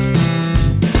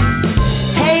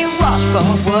 Hey,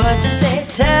 washbowl, what'd you say,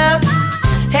 tub?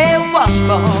 Hey,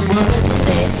 washbowl, what'd you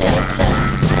say, tub, tub?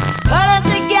 Put them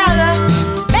together,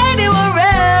 baby, we'll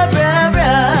rub, rub,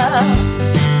 rub.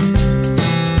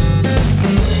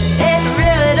 It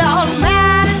really don't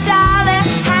matter, darling,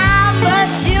 how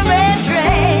much you may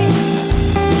drink,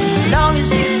 long as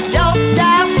you don't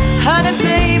stop, honey,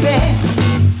 baby,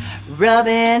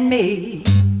 rubbing me.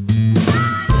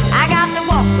 I got the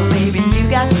washbowl, baby, and you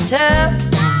got the tub.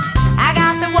 I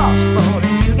got the washbowl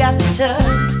and you got the tub.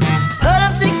 Put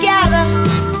them together,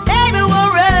 baby, we'll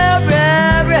rub,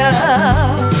 rub,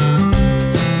 rub.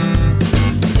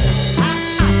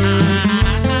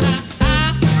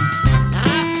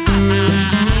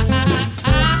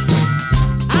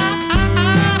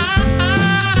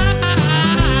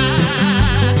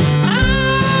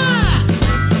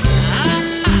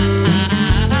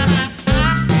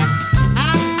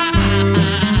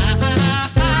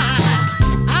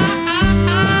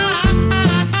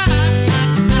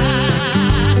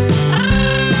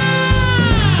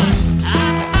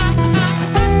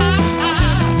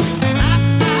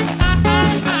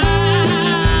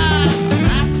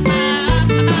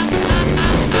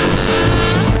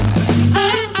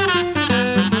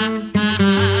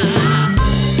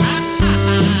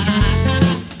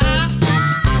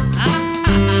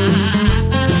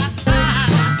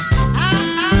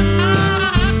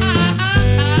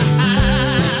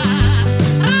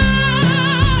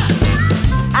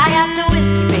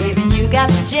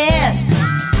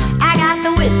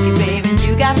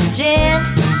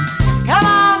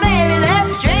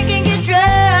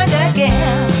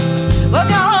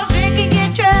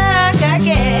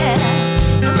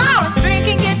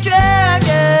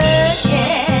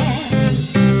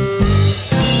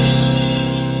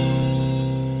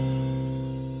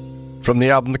 From the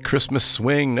album The Christmas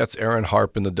Swing, that's Aaron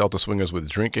Harp and the Delta Swingers with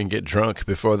Drink and Get Drunk.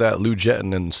 Before that, Lou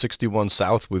Jetton and 61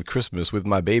 South with Christmas with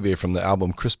My Baby from the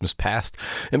album Christmas Past.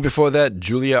 And before that,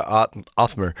 Julia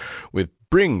Othmer with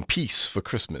Bring Peace for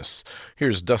Christmas.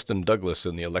 Here's Dustin Douglas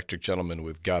and the Electric Gentleman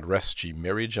with God Rest Ye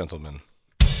Merry Gentlemen.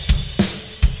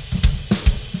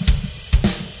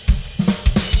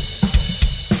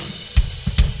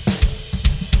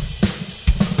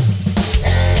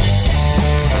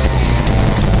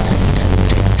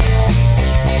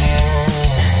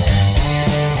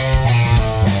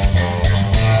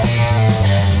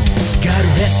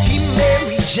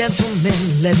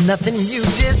 Gentlemen, let nothing you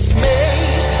dismay.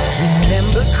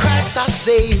 Remember Christ our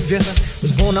Savior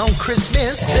was born on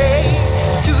Christmas Day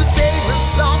to save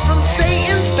us all from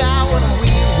Satan's power when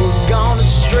we were gone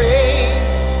astray.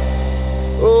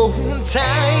 Oh,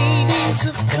 tidings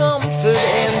of comfort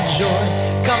and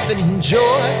joy, comfort and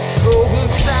joy. Oh,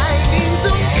 tidings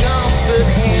of comfort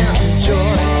and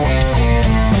joy,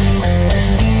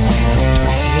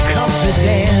 comfort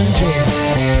and joy.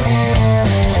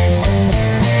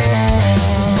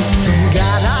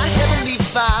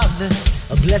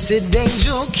 A blessed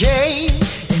angel came,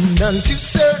 and unto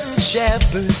certain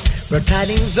shepherds brought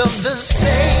tidings of the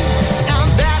same. Now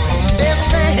that in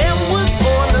Bethlehem was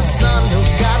born the Son of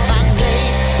God by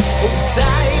name. Oh,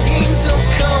 tidings of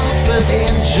comfort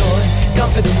and joy,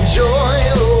 comfort and joy.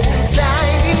 Oh,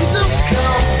 tidings of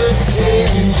comfort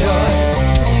and joy.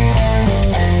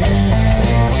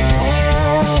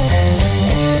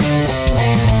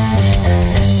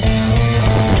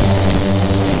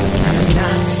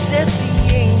 Said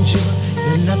the angel,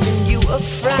 you're nothing you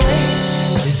afraid.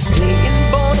 This day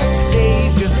in born a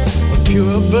Savior, a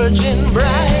pure virgin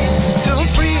bride, to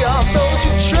free all those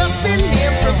who trust in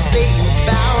Him from Satan's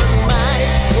power and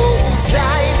might. Oh,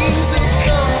 tidings of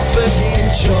comfort and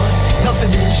joy,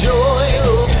 comfort and joy.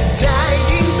 Oh,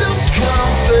 tidings of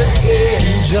comfort and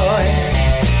joy.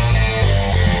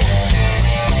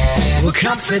 Well,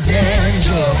 comfort and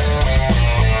joy.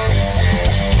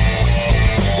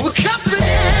 Well, comfort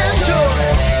and joy.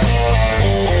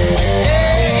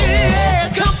 Yeah,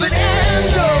 comfort and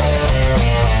joy.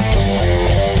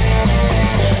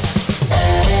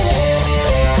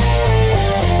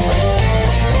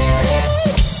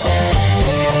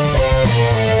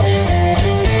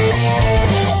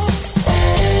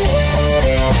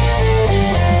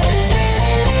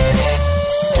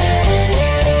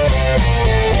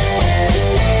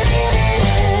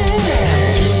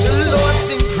 To the Lord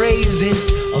sing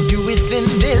praises, all you within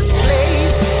this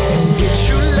place, and with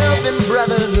true love and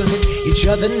brotherhood, each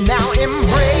other now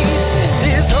embrace.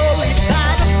 This holy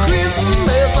tide of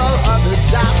Christmas, all other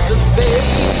doubt to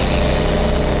fade.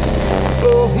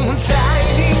 Oh,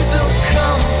 tidings of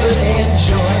comfort and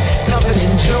joy, comfort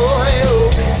and joy. Oh,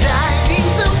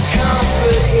 tidings of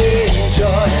comfort and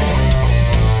joy.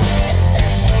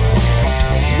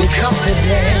 Well, comfort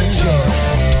and joy.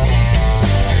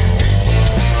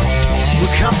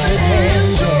 Well, comfort and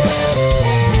joy.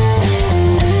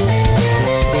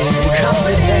 Well,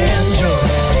 comfort and joy.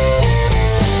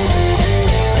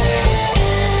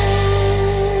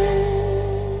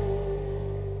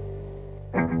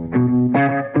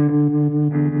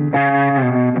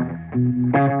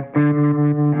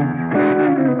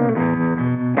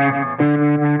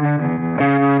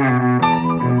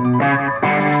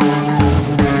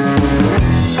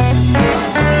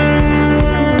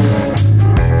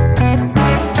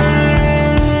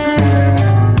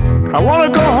 I wanna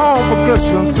go home for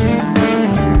Christmas,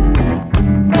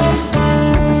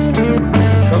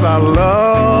 'cause I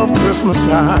love Christmas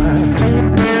time.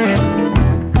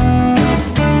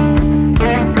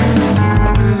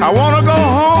 I wanna go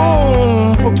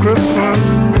home for Christmas,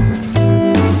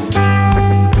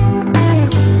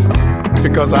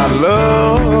 because I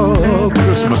love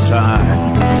Christmas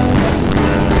time.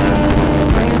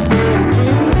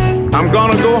 I'm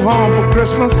gonna go home for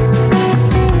Christmas,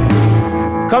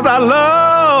 'cause I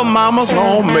love Mama's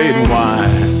homemade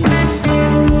wine.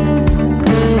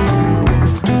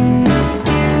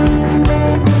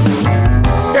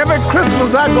 Every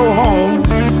Christmas I go home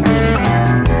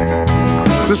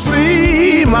to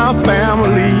see my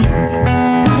family.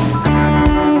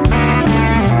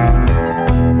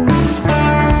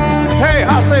 Hey,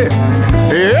 I say,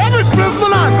 every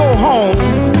Christmas I go home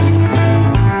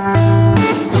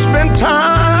to spend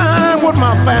time with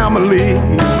my family.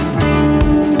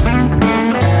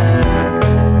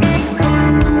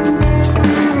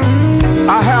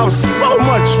 I have so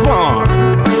much fun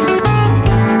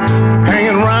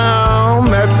hanging around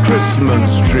that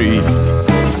Christmas tree.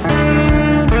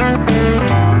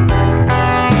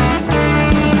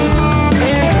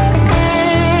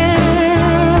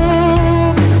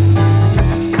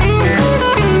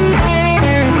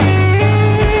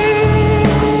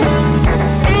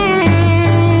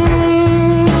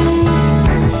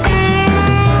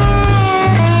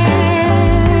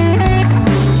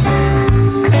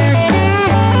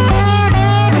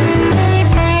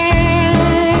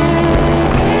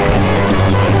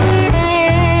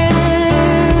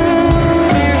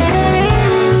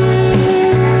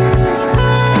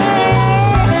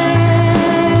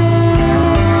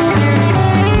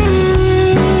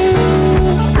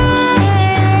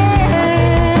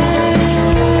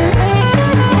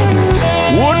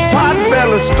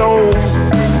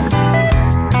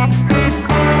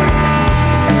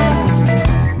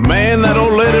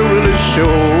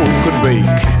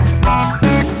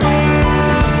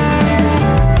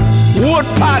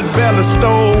 the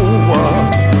stove.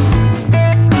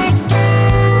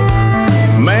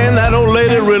 Man, that old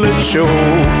lady really sure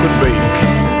could bake.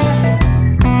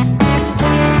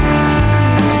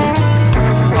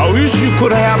 I wish you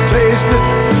could have tasted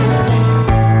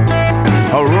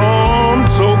a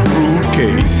rum-soaked fruit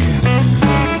cake.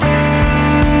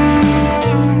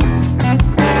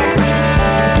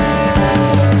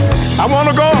 I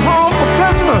wanna go home for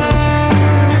Christmas,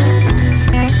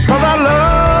 'cause I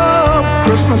love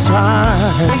Christmas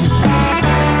time.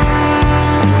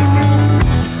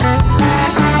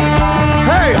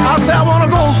 Hey, I say I wanna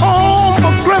go home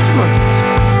for Christmas,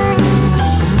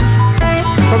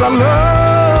 'cause I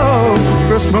love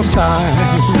Christmas time.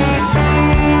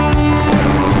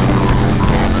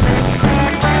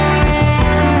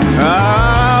 I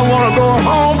wanna go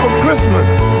home for Christmas,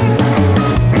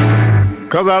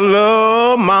 'cause I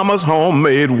love Mama's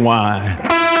homemade wine.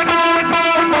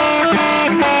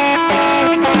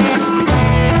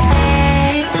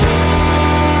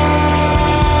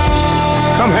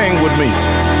 Come hang with me.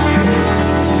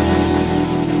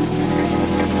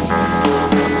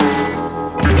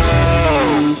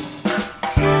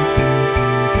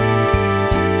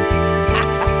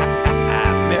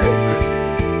 Merry Christmas.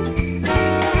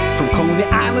 From Coney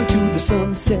Island to the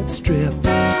Sunset Strip,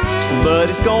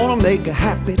 somebody's gonna make a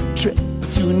happy trip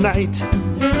tonight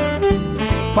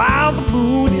while the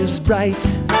moon is bright.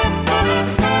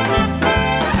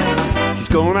 He's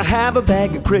gonna have a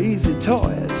bag of crazy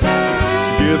toys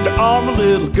to give to all the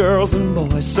little girls and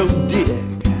boys. So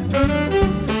dig,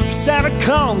 Santa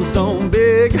comes on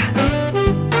big.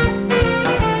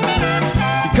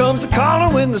 He comes to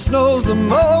call when the snow's the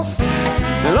most,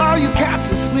 and all you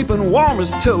cats are sleeping warm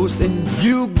as toast. And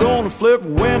you gonna flip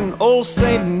when old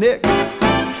Saint Nick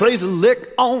plays a lick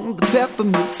on the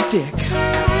peppermint stick.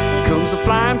 Comes a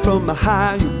flying from a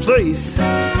higher place,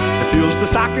 fills the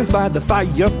stockings by the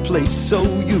fireplace. So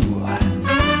you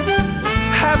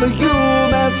have a Yule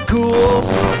that's cool,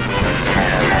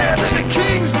 and the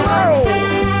King's Row.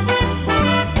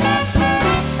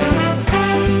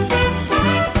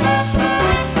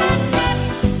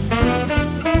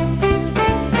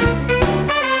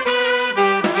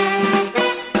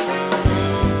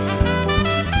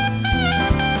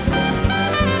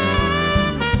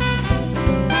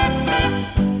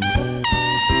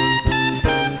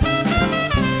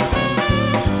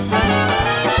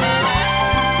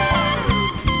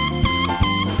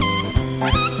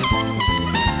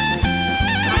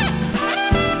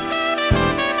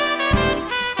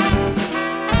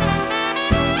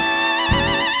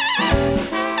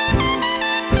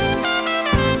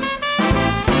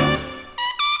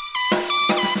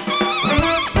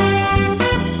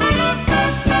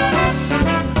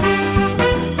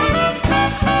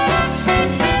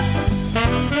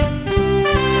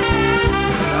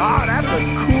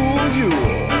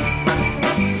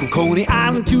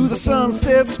 To the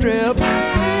Sunset Strip,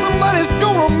 somebody's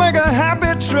gonna make a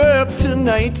happy trip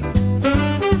tonight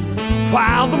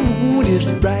while the moon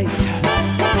is bright.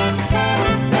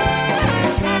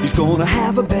 He's gonna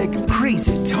have a bag of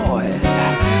crazy toys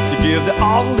to give to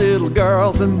all the little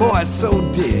girls and boys. So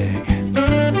dig,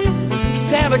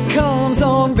 Santa comes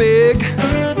on big.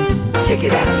 Check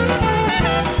it out.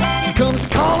 He comes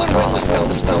calling when the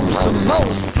snow's the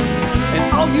most, and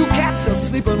all you cats are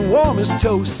sleeping warm as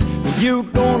toast. You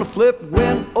gonna flip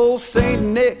when old Saint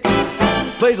Nick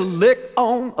plays a lick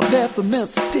on a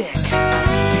peppermint stick.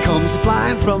 He comes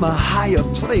flying from a higher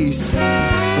place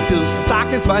and fills the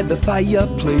stockings by the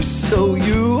fireplace. So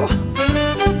you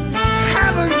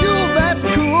have a Yule that's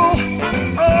cool.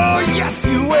 Oh yes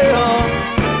you will.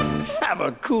 Have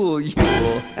a cool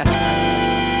Yule.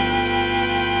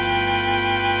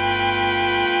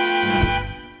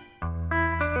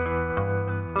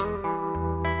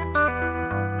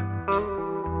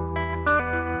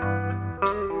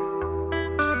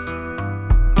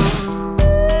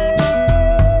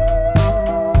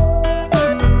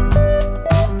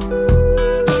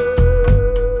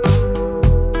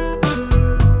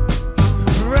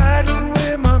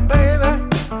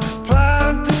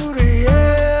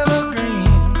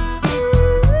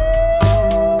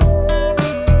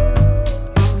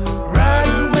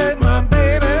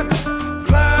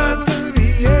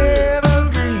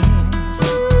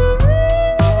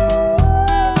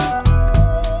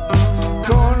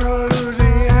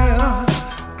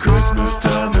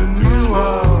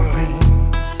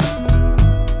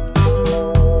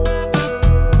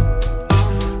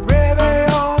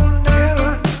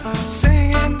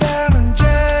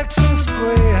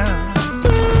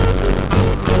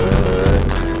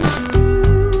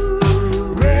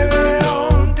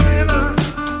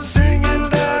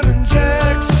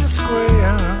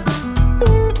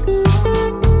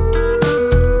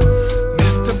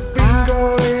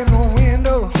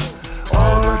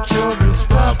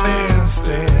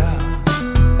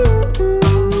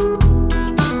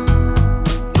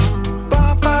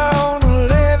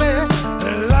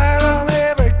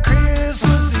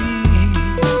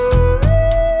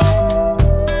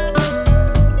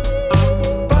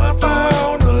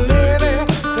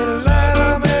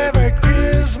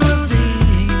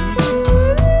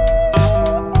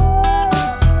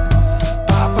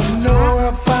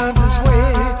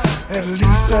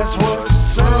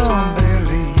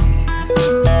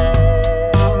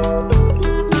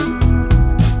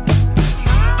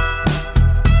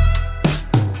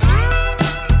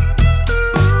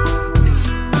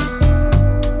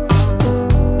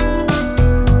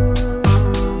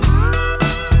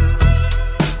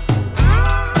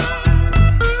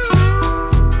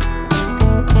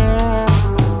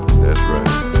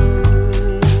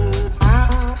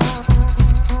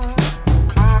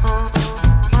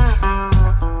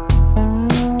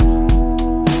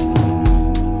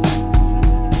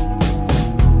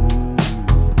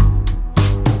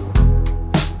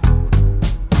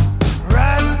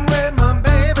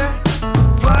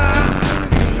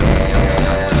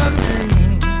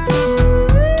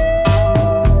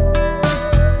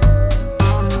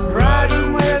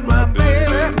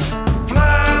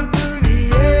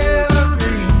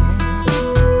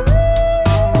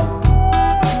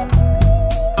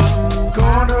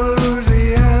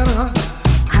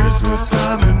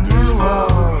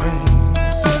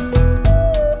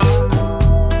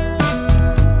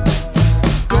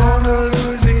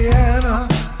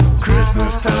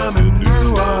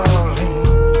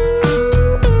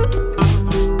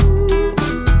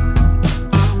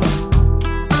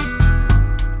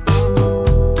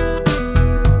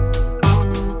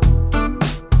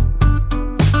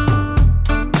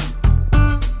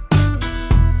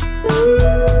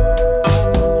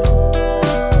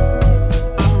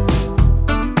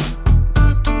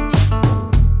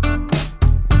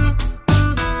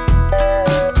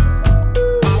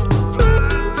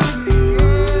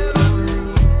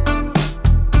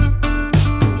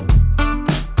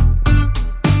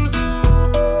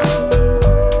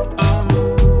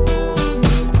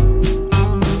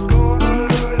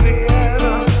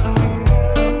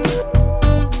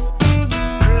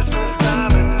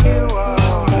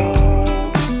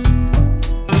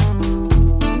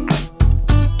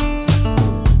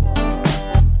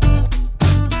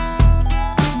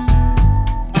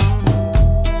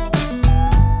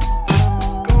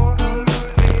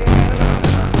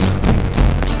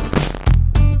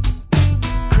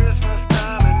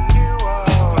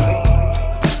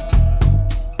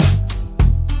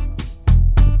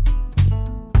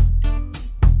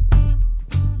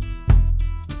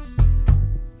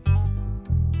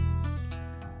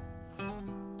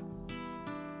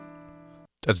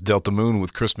 That's Delta Moon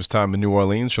with Christmas Time in New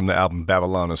Orleans from the album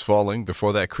Babylon is Falling.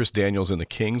 Before that, Chris Daniels and the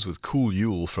Kings with Cool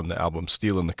Yule from the album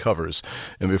Stealin' the Covers.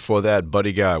 And before that,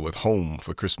 Buddy Guy with Home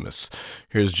for Christmas.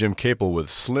 Here's Jim Capel with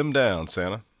Slim Down,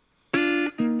 Santa.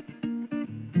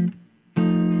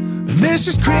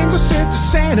 Mrs. Kringle said to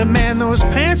Santa, man, those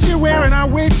pants you're wearing are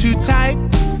way too tight.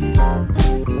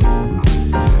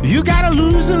 You gotta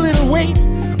lose a little weight,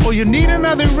 or you need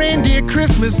another reindeer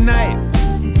Christmas night.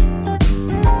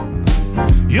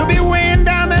 You'll be weighing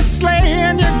down that sleigh,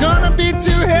 and you're gonna be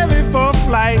too heavy for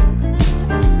flight.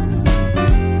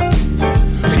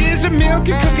 He's a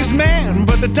milky cookies man,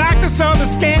 but the doctor saw the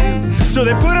scan, so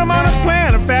they put him on a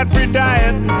plan, a fat-free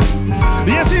diet.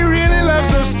 Yes, he really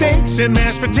loves those steaks and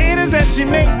mashed potatoes that she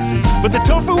makes, but the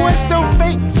tofu was so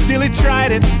fake, still he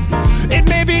tried it. It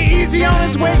may be easy on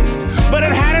his waist, but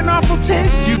it had an awful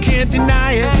taste, you can't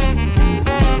deny it.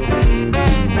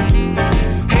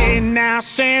 Hey now,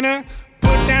 Santa,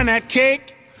 put down that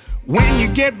cake. When you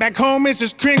get back home,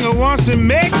 Mrs. Kringle wants to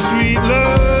make sweet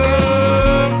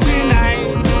love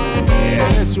tonight. Yeah,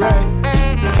 that's right.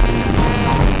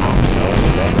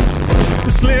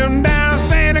 Slim down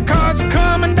Santa Claus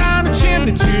coming down the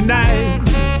chimney tonight.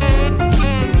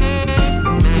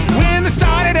 When they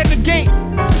started at the gate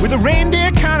with a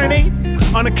reindeer counting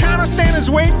 8, on the count of Santa's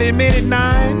weight they made it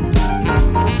 9.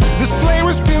 The sleigh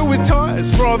was filled with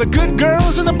toys for all the good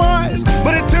girls and the boys,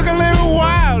 but it took a little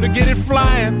while to get it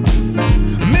flying.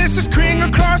 Mrs.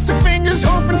 Kringle crossed her fingers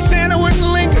hoping Santa wouldn't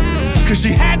linger, cause she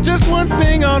had just one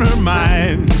thing on her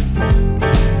mind.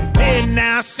 Hey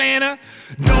now Santa,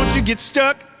 don't you get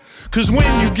stuck, cause when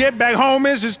you get back home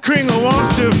Mrs. Kringle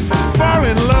wants to fall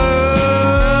in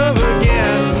love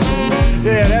again.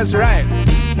 Yeah, that's right.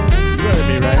 You better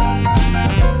be right.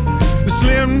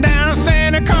 Slim down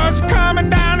Santa Claus coming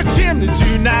down the chimney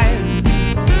tonight.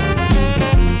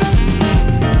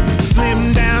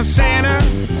 Slim down Santa,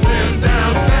 slim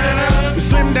down Santa,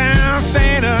 slim down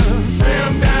Santa,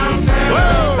 slim down Santa.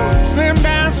 Whoa, slim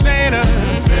down Santa,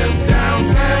 slim down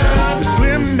Santa,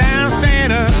 slim down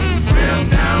Santa, slim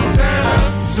down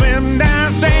Santa, slim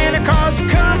down Santa Claus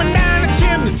coming down the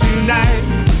chimney tonight.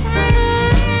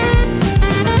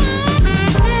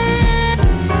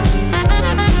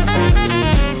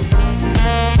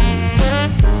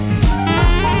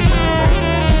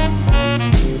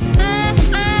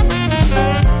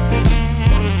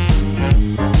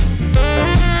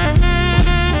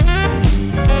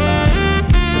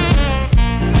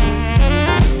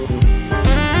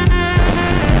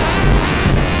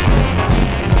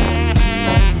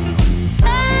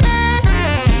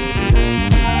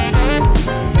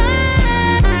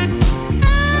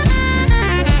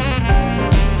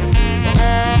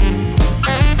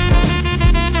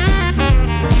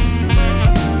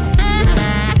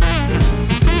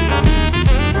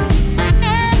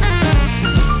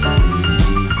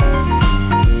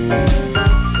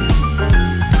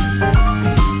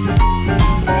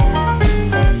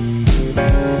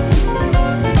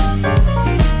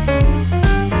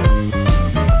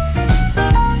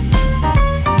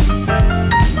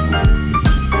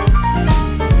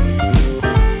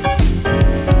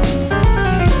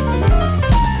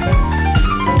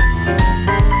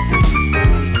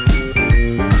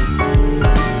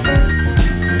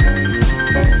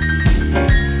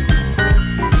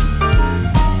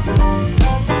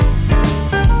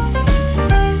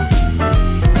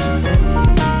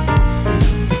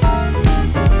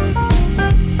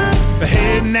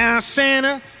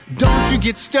 Santa, don't you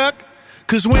get stuck,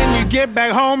 cause when you get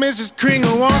back home Mrs.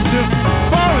 Kringle wants to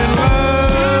fall in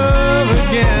love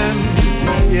again.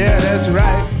 Yeah, that's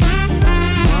right.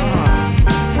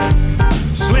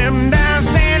 Slim down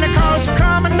Santa Claus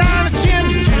coming down the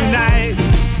chimney tonight.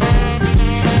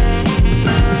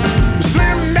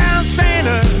 Slim down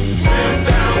Santa, slim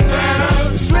down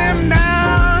Santa, slim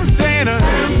down Santa,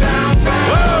 slim down Santa.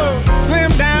 Whoa,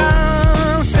 slim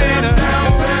down Santa,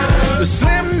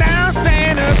 slim down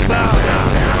Santa Claus.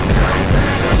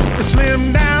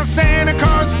 Slim down Santa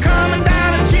Claus coming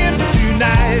down the chimney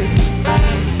tonight.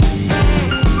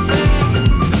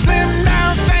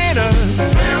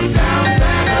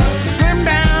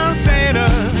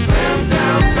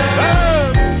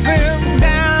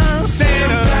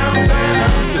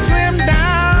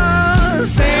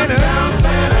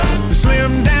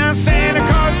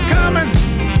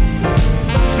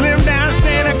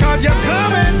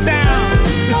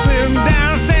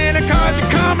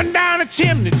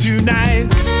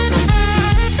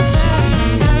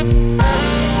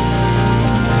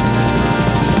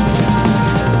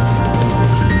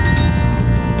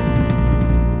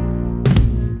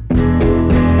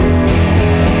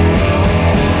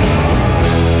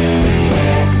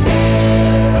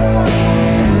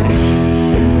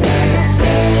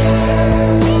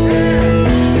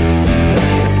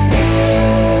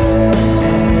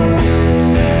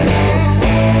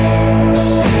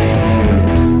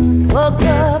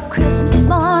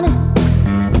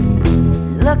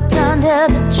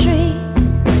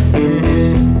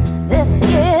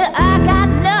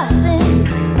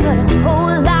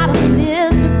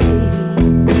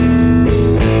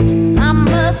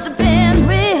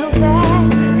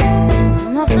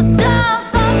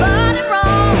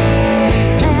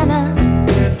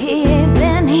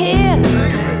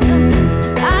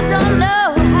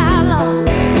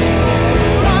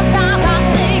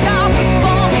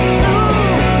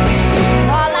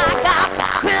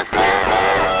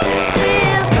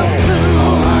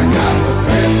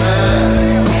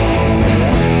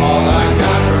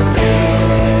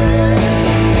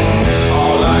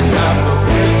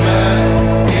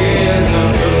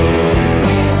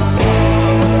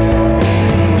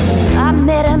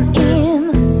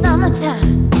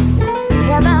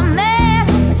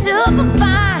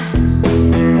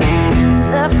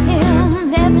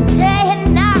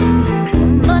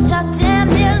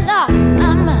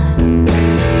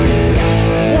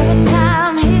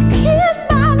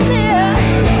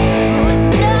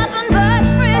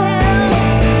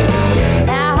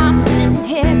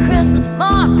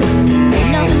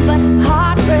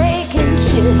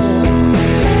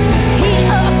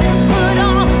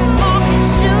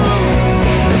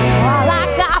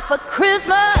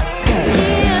 Christmas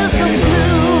is the blues.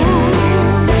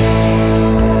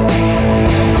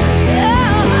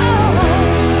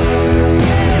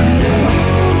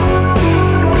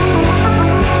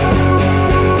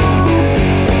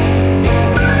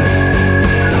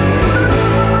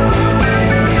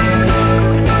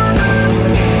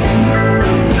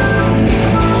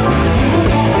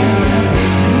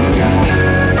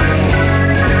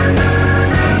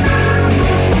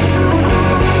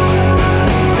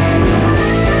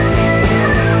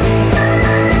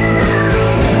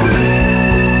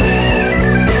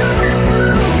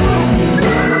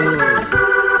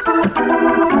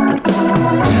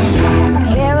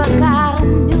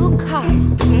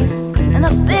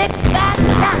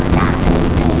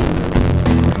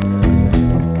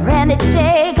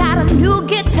 Jay got a new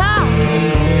guitar,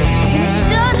 and it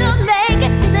sure does make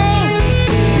it sing.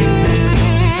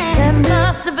 That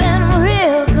must have been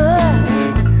real good,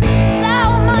 so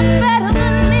much better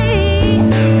than me.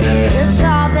 'Cause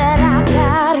all that I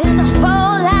got is a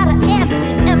whole lot of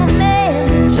empty, and a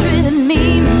man treated me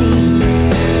mean.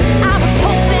 I was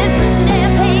hoping for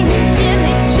champagne and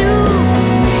Jimmy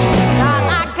Choo's. All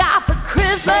I got for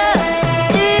Christmas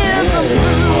is the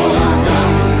blues.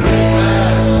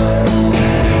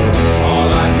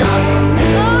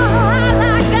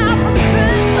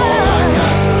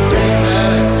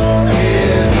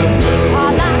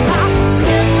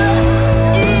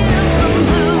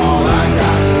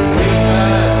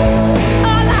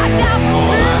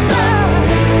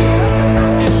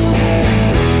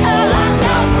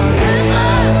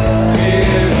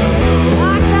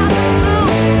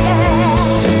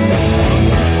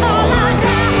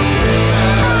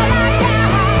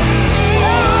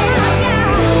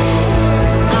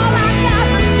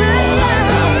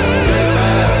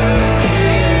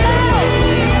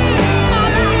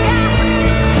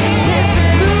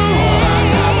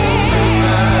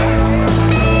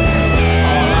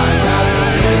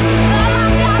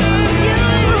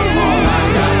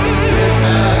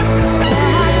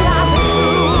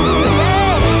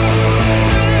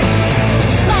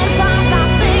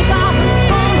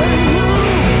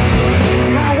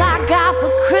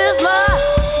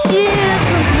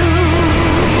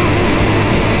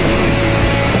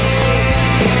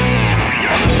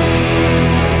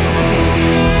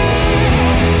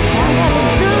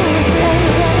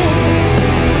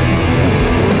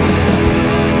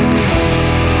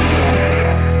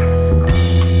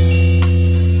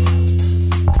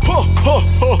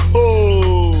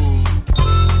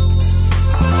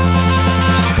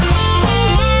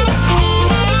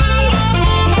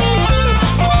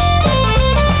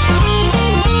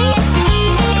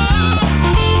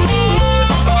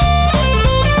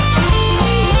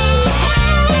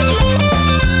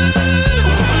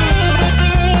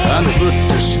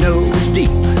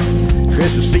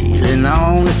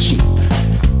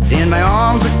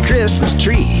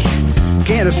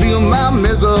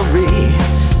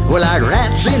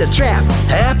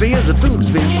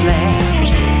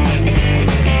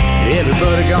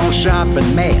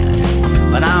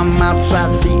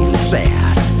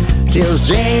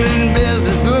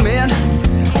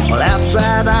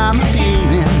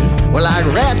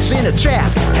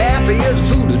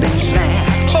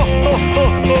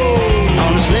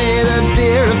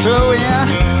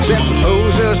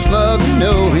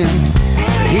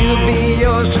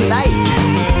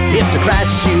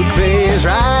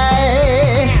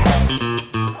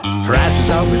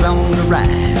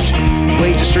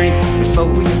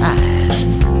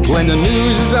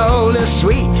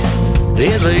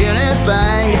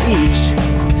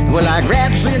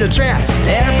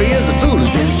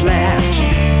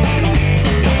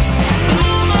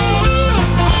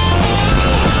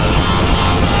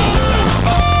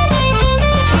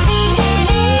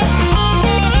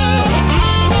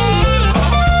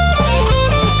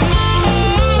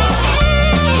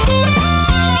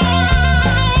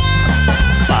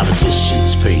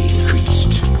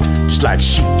 Like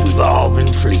sheep, we've all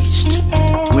been fleeced.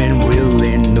 When will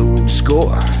in no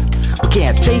score? We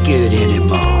can't take it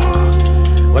anymore.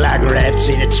 We're like rats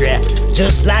in a trap,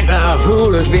 just like a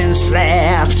fool has been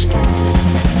slapped.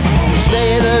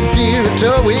 Slay the deer a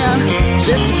towing,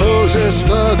 set the poser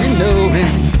smug and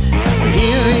knowing.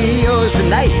 Here he goes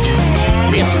tonight,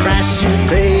 if the price you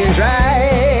pay is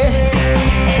right.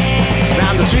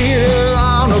 Round the tree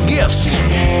on no gifts,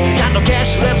 got no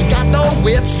cash left, got no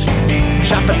wits.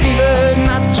 Shopping fever's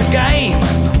not your game.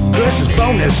 Christmas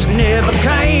bonus never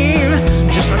came.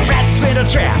 Just like rats in a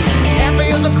trap,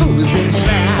 happy as a fool has been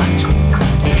slapped.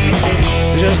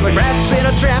 Just like rats in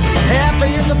a trap,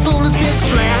 happy as a fool has been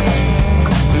slapped.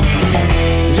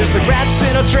 just like rats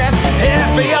in a trap.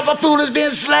 Every other fool has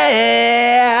been slapped.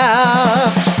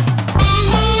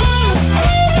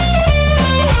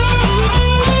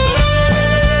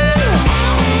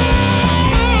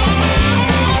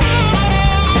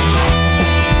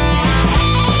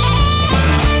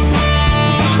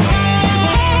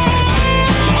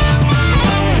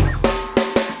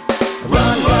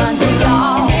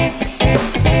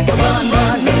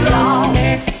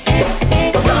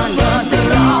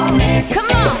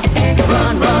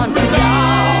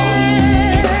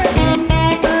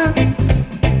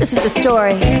 The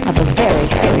story of a very,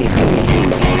 very hurry.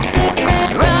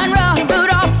 Run, run,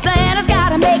 Rudolph, Santa's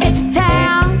gotta make it to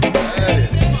town.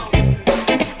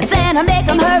 Santa, make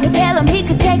him hurry, tell him he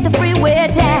could take the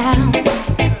freeway down.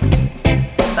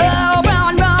 Oh,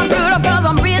 run, run, Rudolph, cause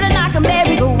I'm breathing like a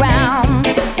merry-go-round.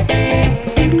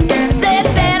 Said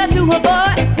Santa to a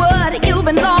boy, what have you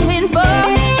been longing for?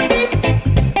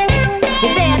 He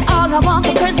said, all I want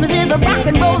for Christmas is a rock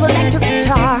and roll electric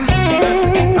guitar.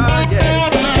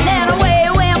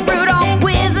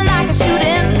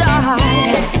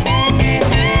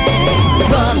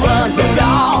 Run, run,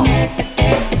 Rudolph.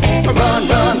 Run,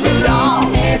 run, Rudolph.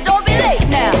 Don't be late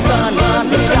now. Run, run,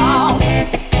 Rudolph.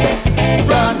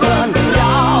 Run, run,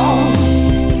 Rudolph.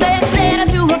 Said Santa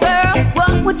to a girl,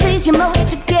 what would please you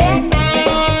most to get?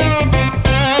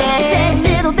 She said,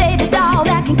 little baby doll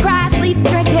that can cry, sleep,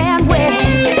 drink, and wet.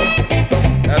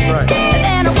 That's right. And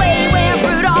then away went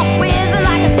Rudolph, whizzing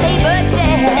like a saber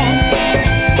jet.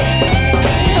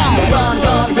 Come on, run,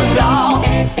 run, Rudolph.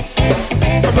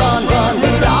 Run, run,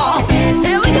 Rudolph.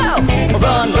 Here we go.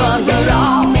 Run, run,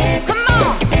 Rudolph. Come on.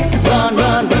 Run,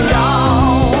 run,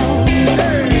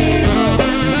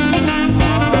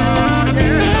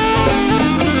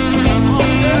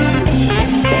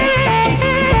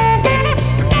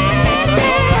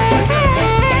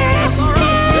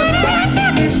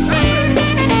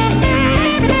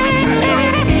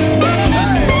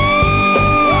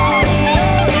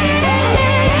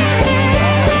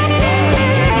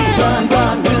 Run,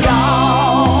 run,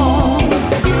 Rudolph.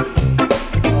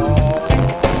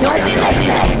 Don't be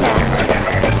late now.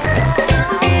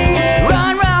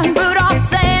 Run, run, Rudolph,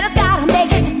 Santa's gotta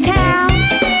make it to town.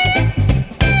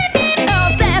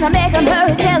 Oh, Santa, make him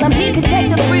hurry, tell him he can take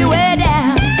the freeway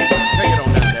down.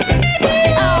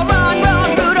 Oh, run,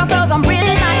 run, Rudolph, cause I'm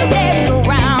really like a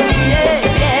merry-go-round. Yeah,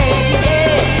 yeah,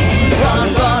 yeah. Run,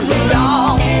 run,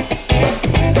 Rudolph.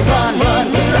 Run, run,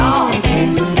 Rudolph.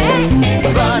 Hey.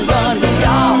 Run, run,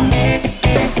 Rudolph.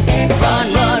 Run,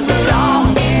 run, Rudolph.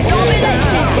 Don't be late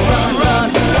now. Run, run,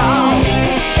 Rudolph.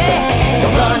 Yeah.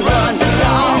 Run, run,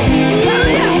 Rudolph.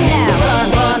 Hurry up now. Run,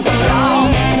 run, Rudolph.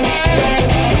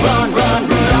 Run, run,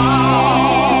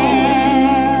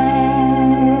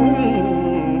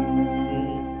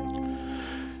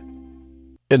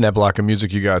 In that block of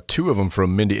music, you got two of them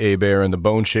from Mindy Abair and the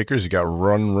Bone Shakers. You got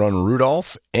Run, Run,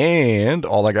 Rudolph, and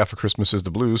All I Got for Christmas is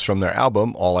the Blues from their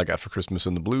album, All I Got for Christmas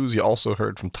in the Blues. You also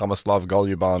heard from Tomislav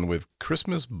Golubán with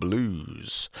Christmas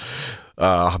Blues.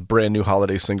 A brand new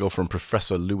holiday single from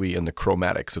Professor Louie and the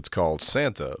Chromatics. It's called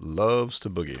Santa Loves to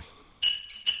Boogie.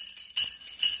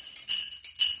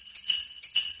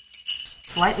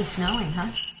 Slightly snowing,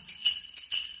 huh?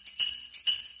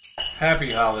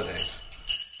 Happy holidays.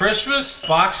 Christmas,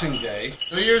 Boxing Day,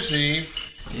 New Year's Eve.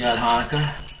 You got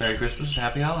Hanukkah, Merry Christmas,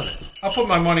 Happy Holiday. I'll put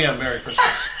my money on Merry Christmas.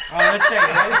 Oh, let's take it,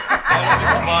 ready?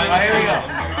 Here we go.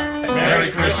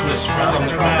 Merry Christmas from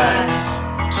the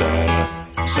Chromatics. Santa,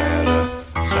 Santa,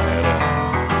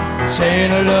 Santa.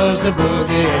 Santa loves the boogie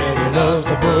and he loves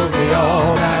the boogie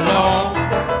all night long.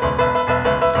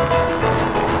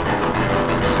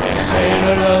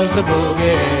 Santa loves the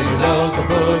boogie and he loves the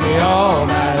boogie all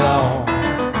night long.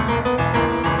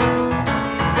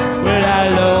 Well, I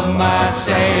love my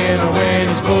Santa when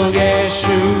his boogie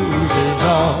shoes is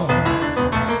on.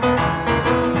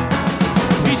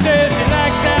 He says he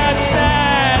likes our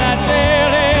style, I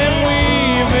tell him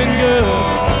we've been good.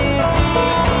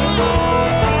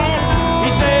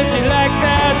 He says he likes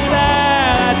our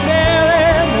style, I tell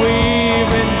him we've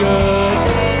been good.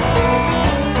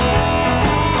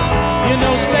 You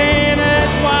know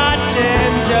Santa's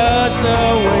watching just the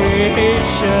way he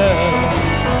should.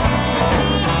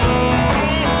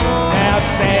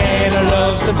 Santa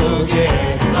loves the boogie,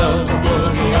 he loves the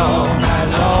boogie all night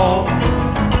long.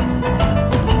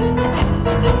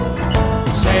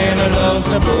 Santa loves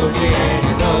the boogie, and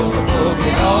he loves the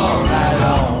boogie all night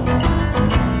long.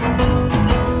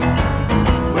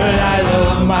 Well, I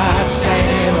love my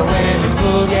Santa when his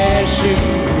boogie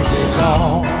shoes is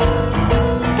on.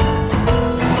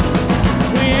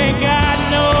 We ain't got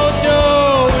no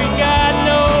dough, we got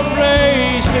no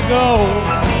place to go.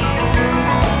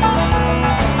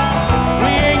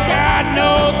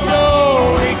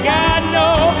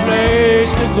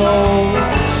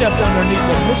 except underneath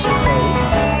the mistletoe.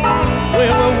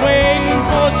 Well, we're waiting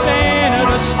for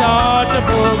Santa to start the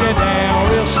boogie down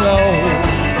real slow.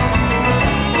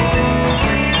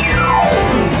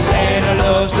 Santa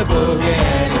loves the boogie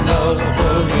and he loves the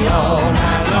boogie all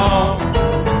night long.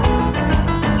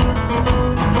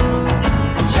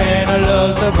 Santa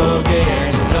loves the boogie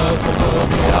and he loves the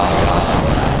boogie all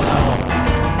night long.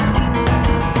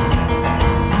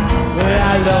 But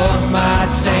I love my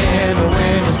Santa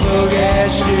when his boogie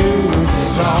shoes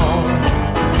is on.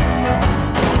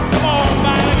 Come on,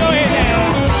 Violet, go ahead now.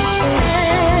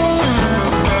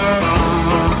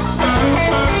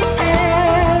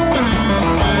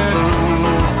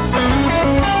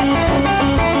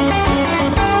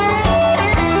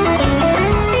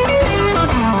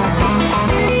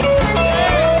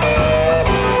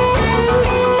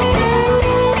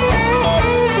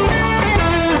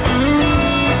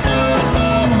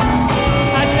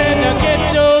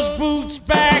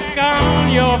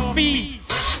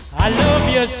 I love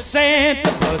you,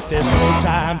 Santa, but there's no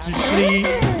time to sleep.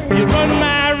 You run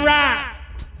my rock,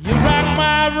 you rock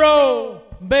my roll.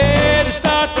 Better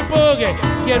start the boogie,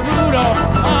 get Rudolph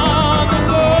on the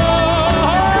go.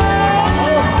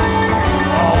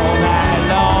 All night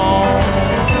long.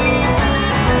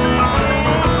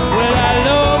 Well, I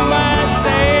love my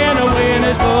Santa when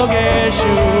his boogie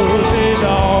shoes is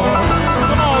on.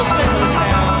 Come on, sing this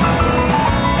now.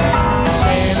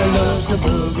 Santa loves the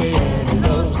boogie.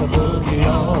 The boogie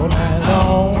all night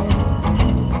long.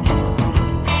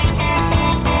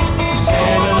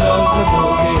 Santa loves the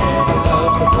boogie and he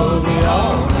loves the boogie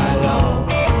all night long.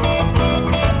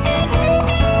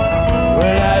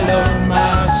 Well, I love my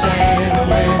Santa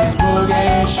when his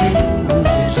boogie shoes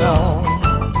is on.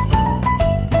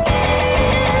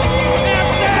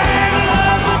 Santa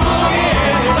loves the boogie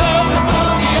and he loves the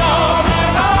boogie all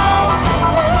night long.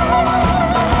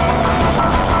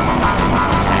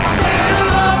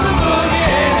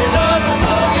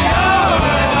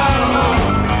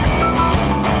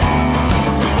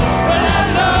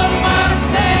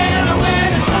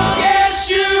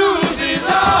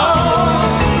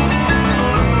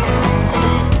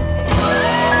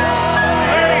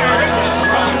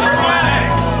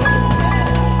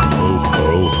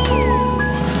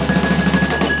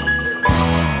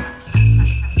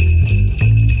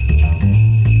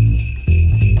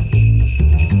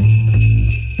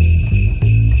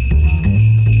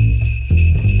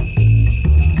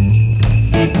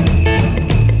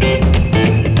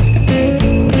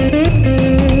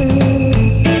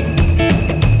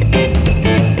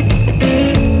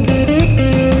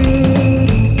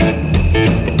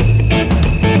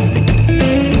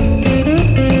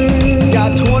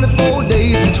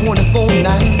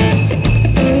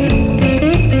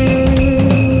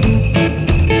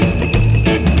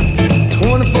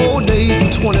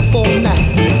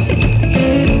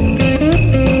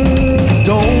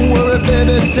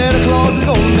 Santa Claus is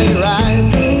gonna make it right.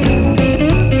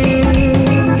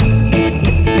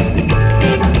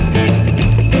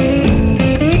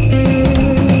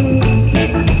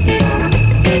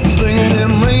 He's bringing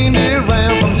them reindeer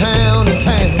round from town to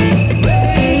town.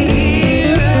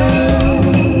 Reindeer round.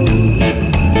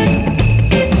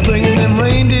 He's bringing them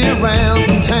reindeer round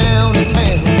from town to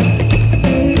town.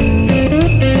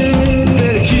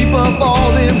 Better keep up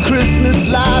all them Christmas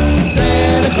lights, 'cause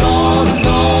Santa Claus is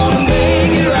gonna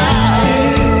make it right.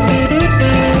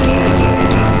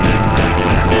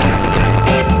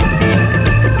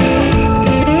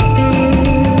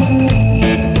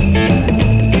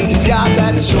 He's got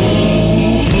that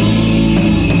soul food.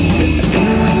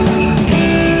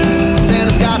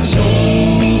 Santa's got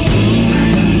soul food.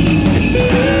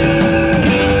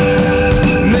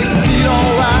 Makes you feel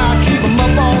alright, keep him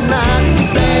up all night.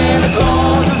 Santa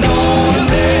Claus is gonna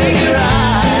make it right.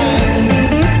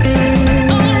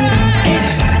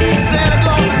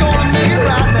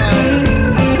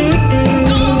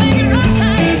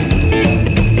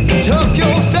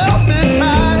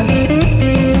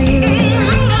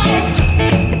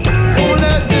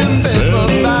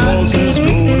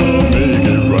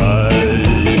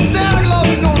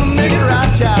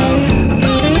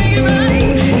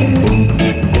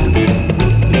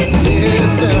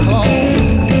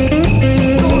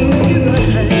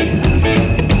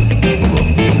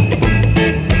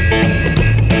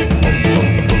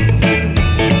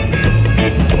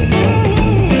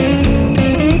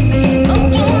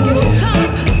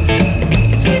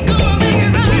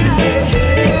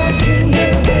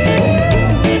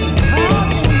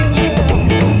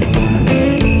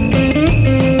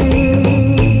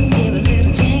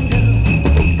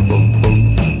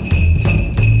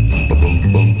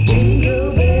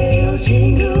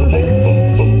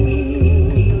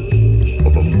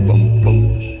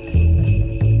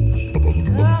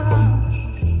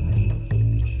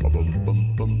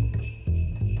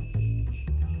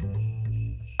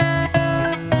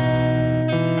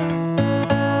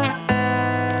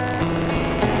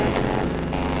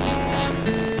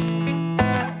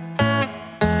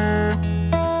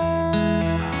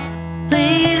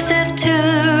 have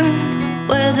turned,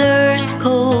 weather's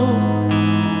cold.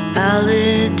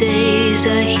 Holidays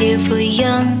are here for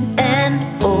young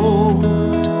and old.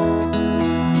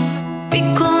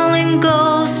 Recalling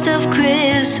ghosts of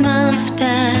Christmas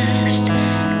past,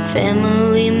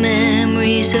 family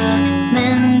memories are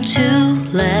meant to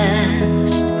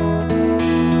last.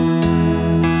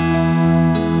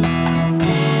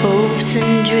 Hopes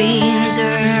and dreams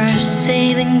are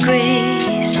saving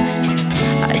grace.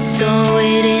 I saw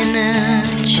it in a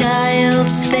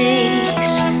child's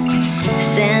face.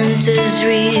 Santa's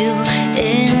real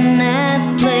in that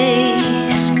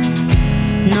place.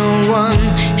 No one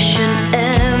should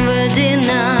ever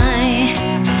deny.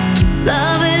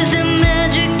 Love is the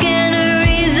magic and a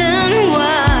reason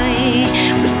why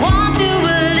we want to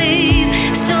believe,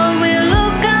 so we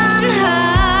look on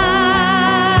high.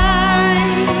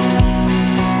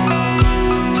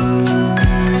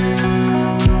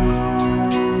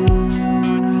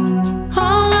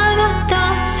 All of our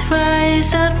thoughts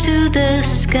rise up to the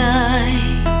sky.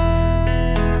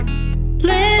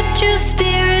 Lift your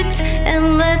spirits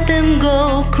and let them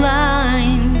go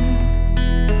climb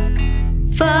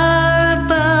far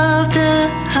above the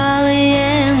holly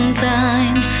and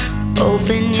thyme.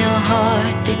 Open your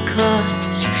heart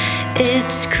because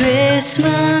it's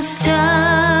Christmas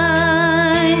time.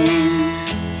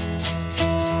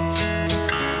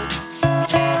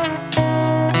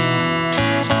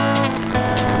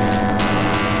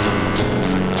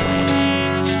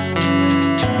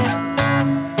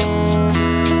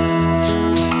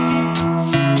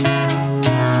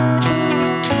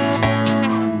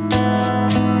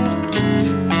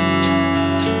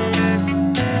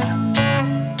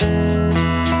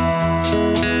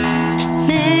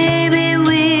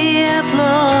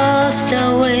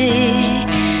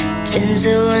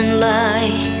 Tinsel and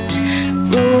light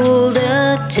rule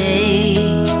the day,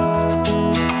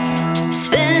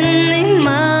 spending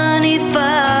money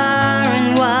far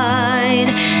and wide,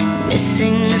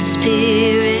 missing the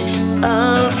spirit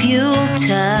of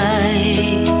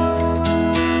Yuletide.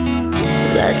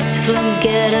 Let's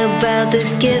forget about the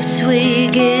gifts we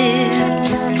give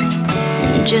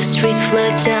and just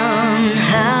reflect on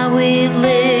how we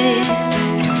live.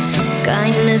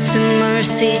 Kindness and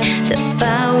mercy, the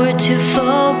power to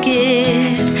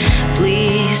forgive.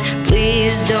 Please,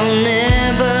 please don't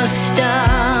ever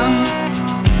stop.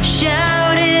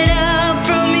 Shout it out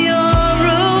from your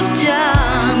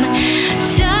rooftop.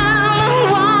 Tell the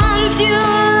ones you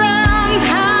love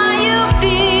how you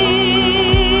feel.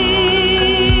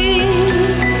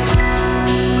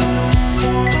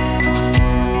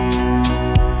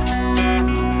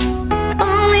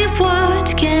 Only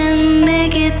words can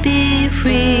make it be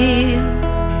real.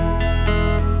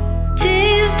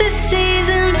 'Tis the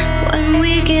season when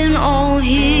we can all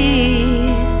hear.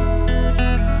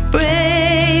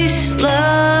 Praise,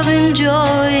 love, and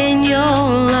joy in your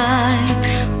life.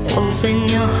 Open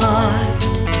your heart.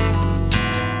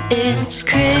 It's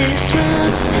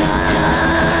Christmas time.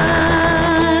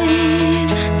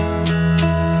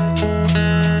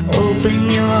 Open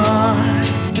your heart.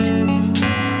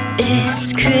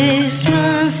 It's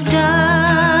Christmas time.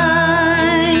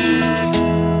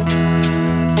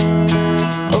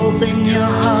 Open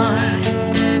your heart.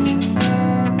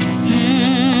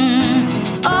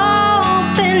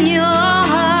 Open your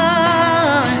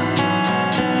heart.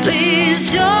 Please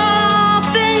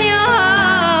open your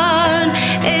heart.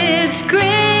 It's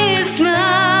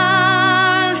Christmas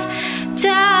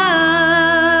time.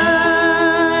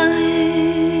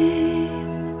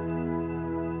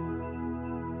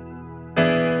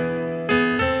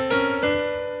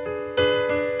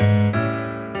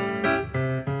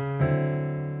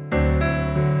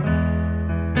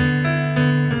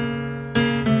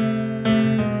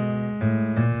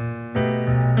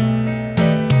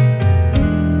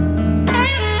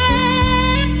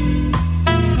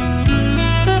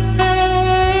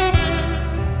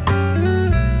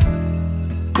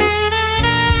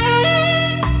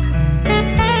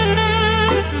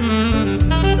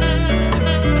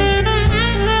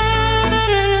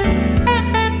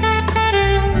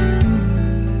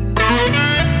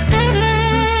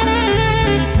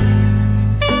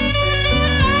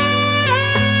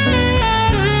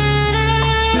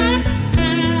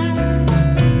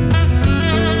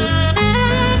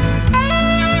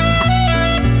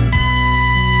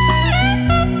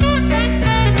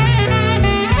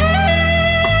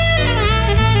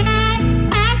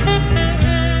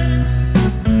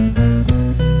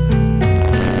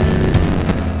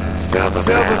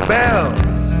 Silver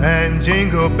bells and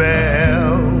jingle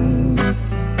bells.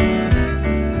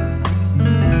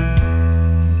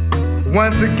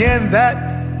 Once again that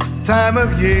time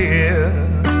of year.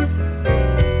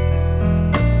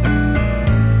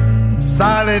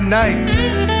 Silent nights,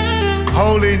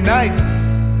 holy nights,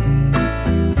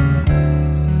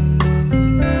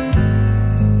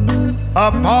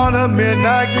 upon a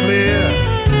midnight clear.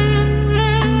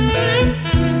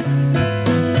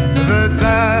 The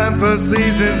time for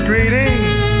season's greetings,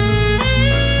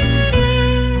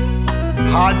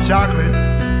 hot chocolate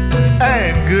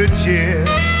and good cheer.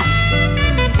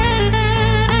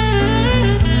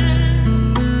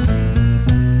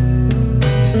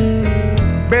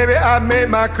 Baby, I made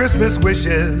my Christmas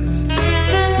wishes.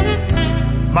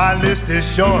 My list is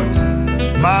short,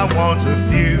 my wants are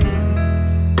few.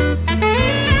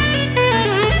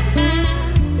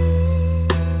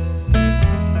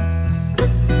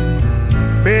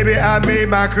 Baby, I made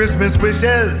my Christmas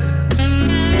wishes.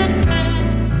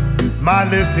 My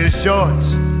list is short,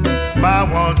 my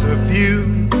wants are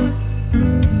few.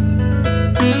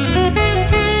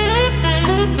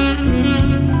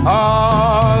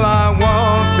 All I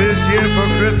want this year for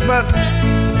Christmas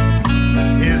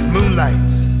is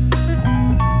moonlight,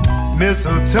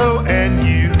 mistletoe, and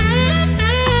you.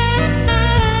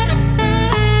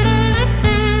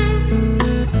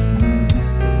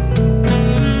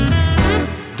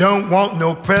 Don't want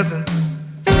no presents,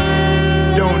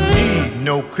 don't need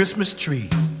no Christmas tree.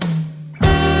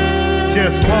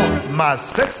 Just want my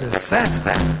sexy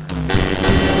Santa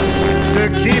to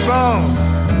keep on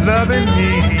loving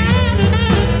me.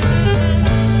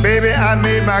 Baby, I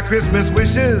made my Christmas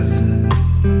wishes.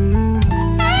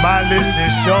 My list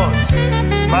is short,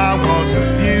 my wants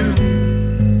are few.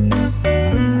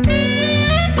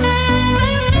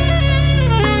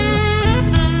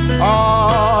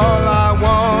 All I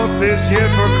want this year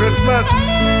for Christmas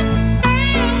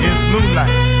is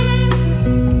moonlight,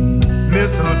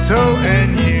 mistletoe,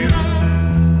 and you.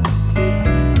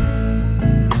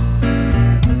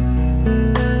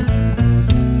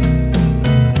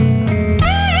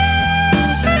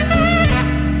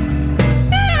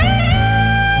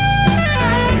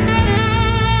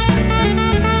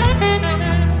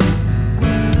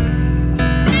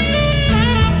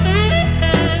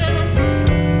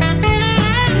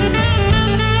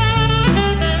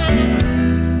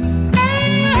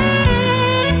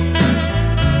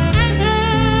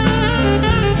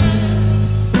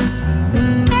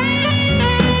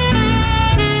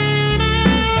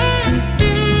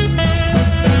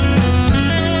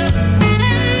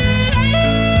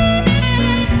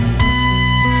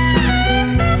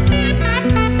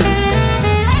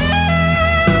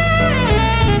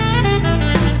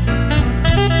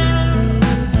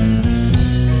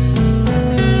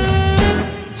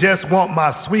 Just want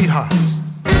my sweetheart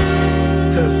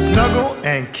to snuggle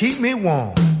and keep me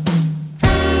warm,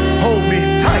 hold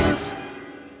me tight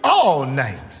all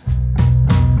night,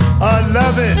 a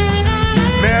loving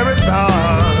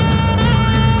marathon.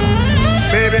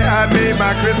 Baby, I made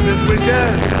my Christmas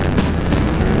wishes.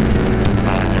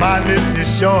 My list is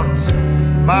short,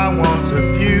 my wants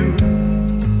are few.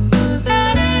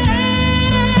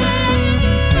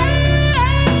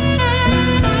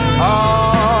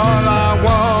 All I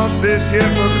want this year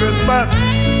for Christmas,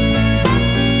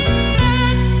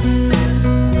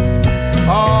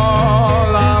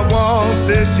 all I want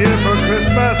this year for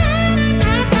Christmas,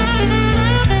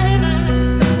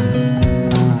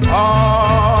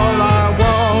 all I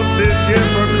want this year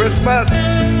for Christmas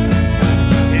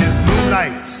is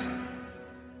moonlight,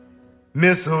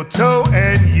 mistletoe,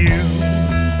 and you.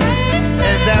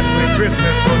 And that's when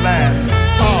Christmas will last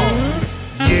all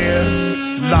year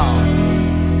long.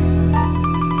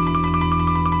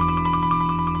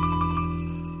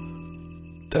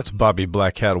 That's Bobby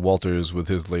Black Hat Walters with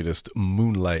his latest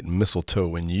Moonlight,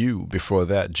 Mistletoe, and You. Before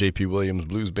that, J.P. Williams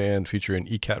Blues Band featuring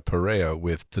Ikat Perea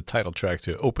with the title track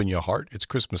to Open Your Heart, It's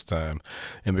Christmas Time.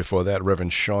 And before that,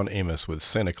 Reverend Sean Amos with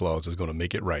Santa Claus Is Gonna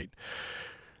Make It Right.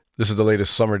 This is the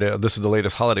latest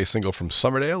holiday single from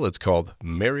Summerdale. It's called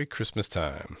Merry Christmas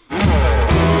Time.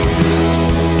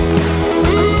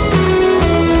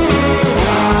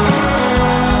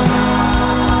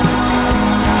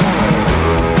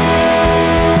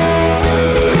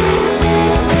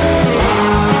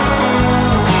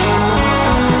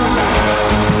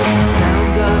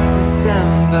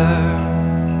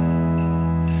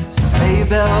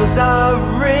 Bells are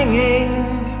ringing,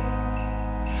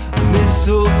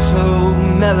 mistletoe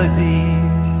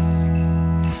melodies,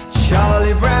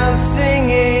 Charlie Brown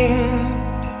singing,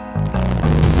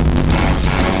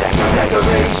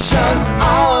 decorations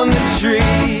on the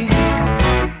tree,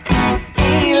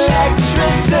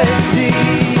 electricity,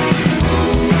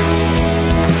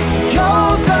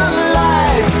 golden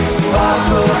lights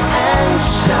sparkle and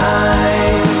shine.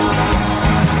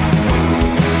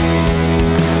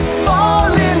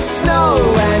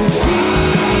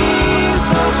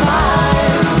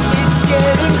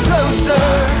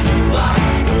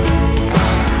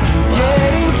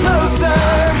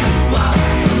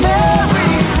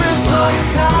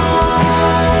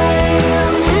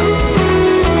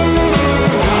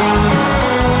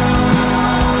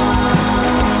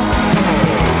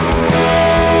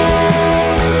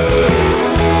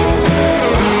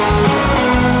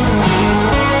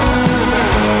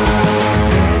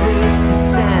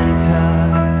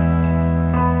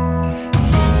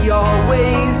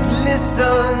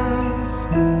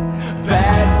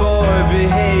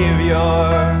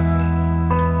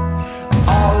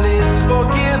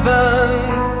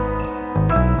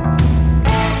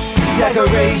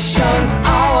 decorations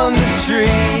on the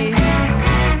tree,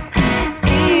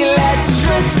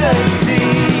 electricity,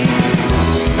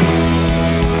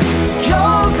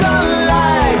 golden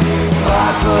lights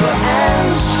sparkle and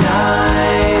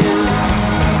shine,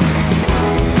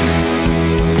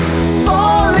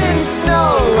 falling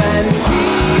snow and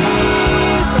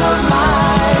peace of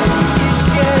mind. It's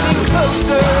getting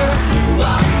closer,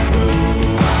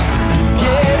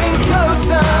 getting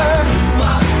closer.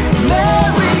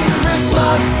 Merry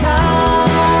Christmas time.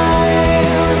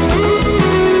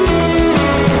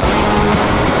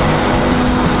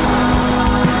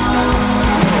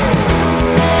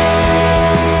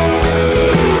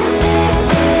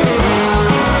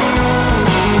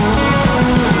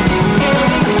 It's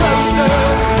getting closer,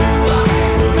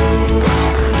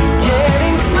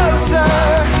 getting closer,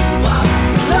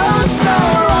 closer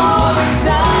all the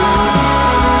time.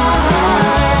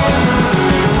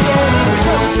 It's getting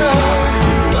closer.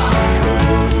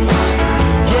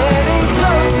 Getting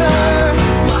closer.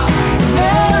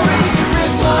 Merry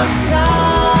Christmas time.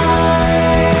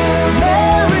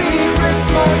 Merry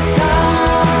Christmas time.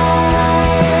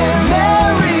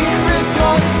 Merry Christmas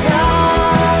time.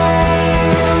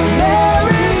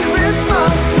 Merry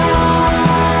Christmas time.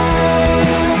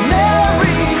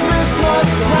 Merry Christmas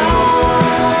time.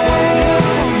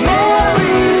 Merry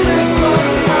Christmas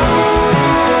time. Merry Christmas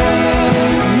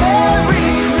time. Merry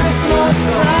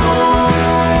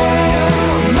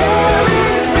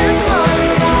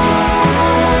Christmas time.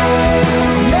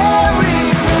 Merry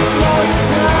Christmas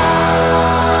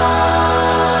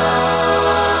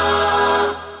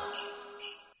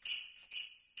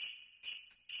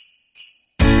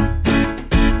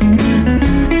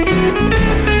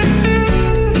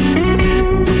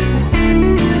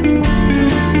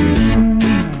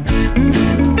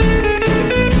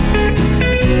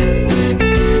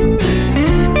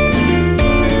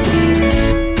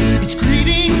It's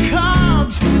greeting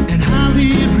cards and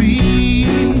holly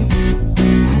wreaths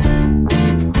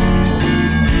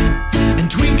and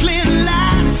twinkling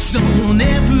lights on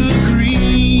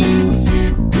evergreens.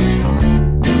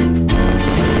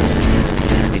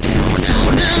 It's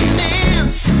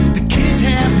ornaments the kids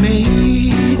have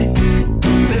made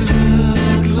that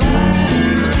look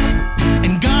like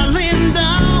and garland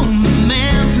on the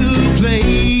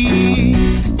mantelpiece.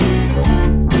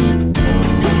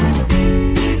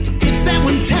 It's that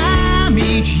one time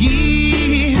each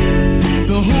year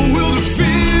the whole world is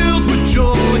filled with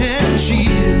joy and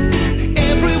cheer.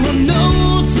 Everyone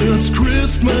knows it's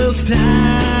Christmas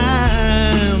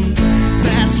time.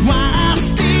 That's why I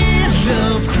still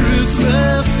love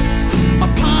Christmas. A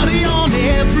party on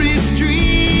every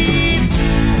street.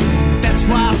 That's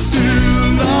why I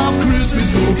still love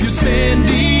Christmas. Hope you're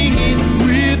spending it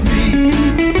with me.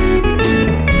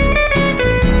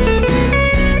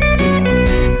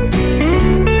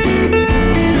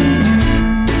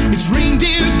 It's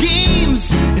reindeer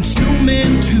games and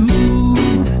snowmen too.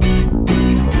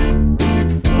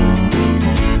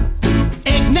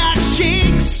 Eggnog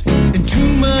shakes and too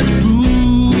much booze.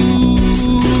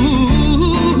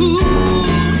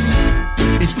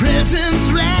 It's presents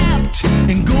wrapped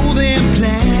in golden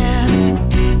plaid,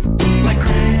 like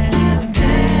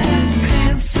granddad's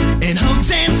pants, and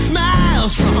hugs and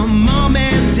smiles from mom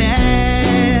and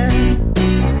dad.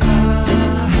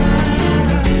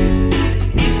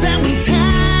 It's that one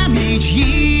time each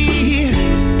year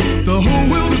the whole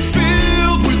world is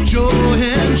filled with joy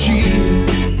and cheer.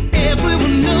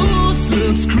 Everyone knows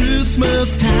it's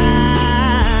Christmas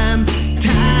time.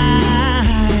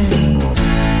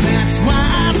 That's why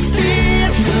I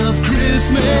still love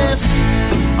Christmas.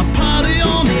 A party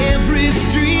on every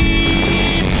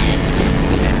street.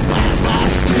 That's why I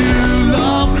still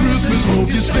love Christmas. Hope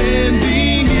you're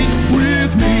spending it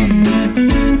with me.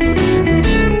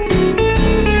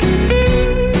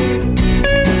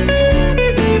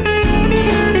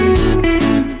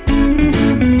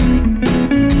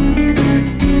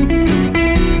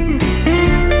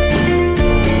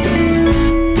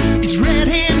 It's red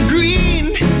and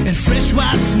green and fresh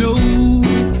white snow.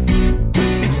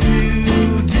 It's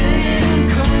too damn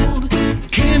cold.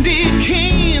 Candy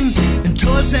canes and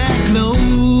toys that glow.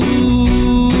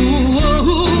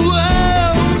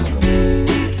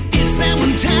 It's that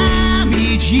one time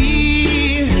each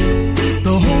year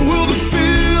the whole world is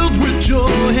filled with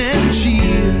joy and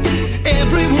cheer.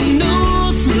 Everyone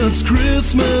knows it's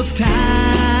Christmas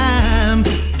time.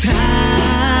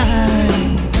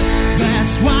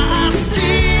 That's why I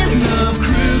still love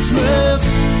Christmas.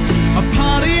 A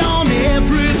party on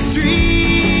every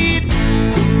street.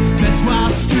 That's why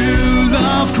I still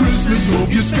love Christmas.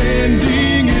 Hope you're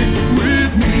spending it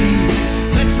with me.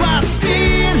 That's why I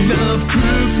still love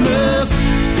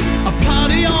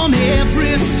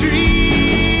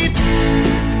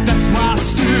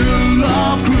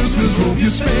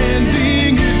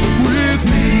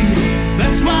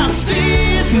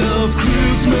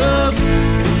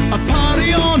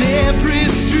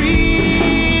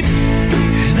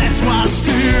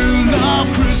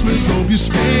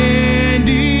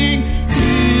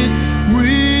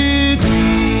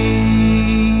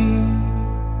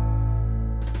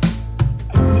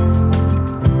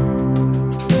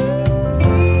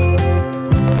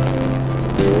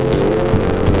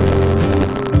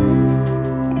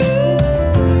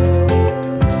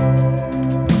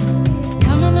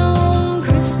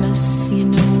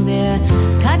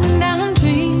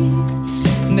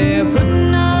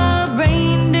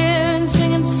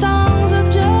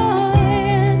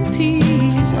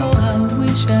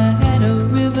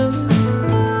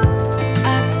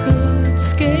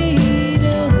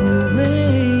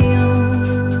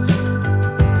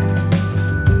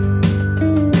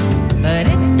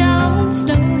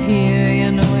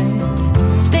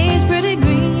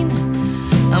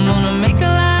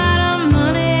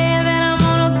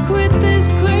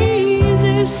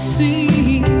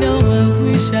sea. No, I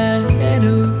wish I had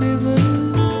a river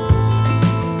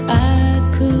I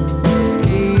could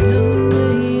skate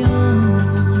away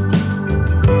on.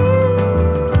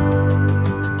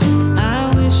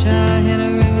 I wish I had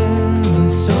a river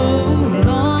so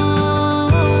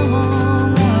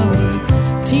long I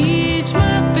would teach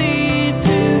my feet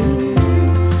to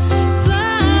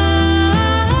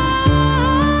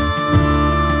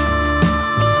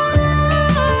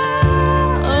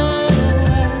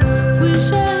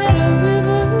wish I had a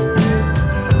river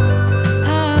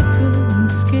I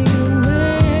could skate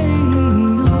away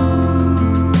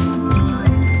on.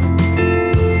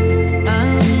 I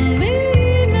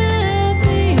made my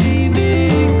baby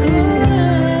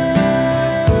cry.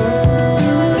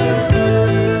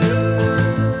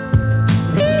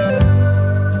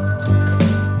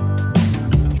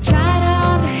 He tried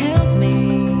hard to help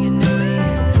me, you know, he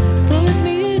put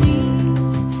me at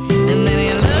ease, and then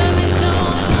he loved me so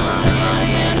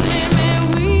and made me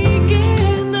weak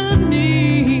in the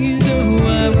knees. Oh, I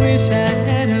wish I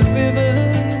had a river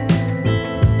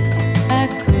I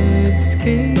could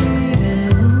skate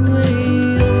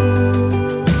away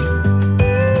on.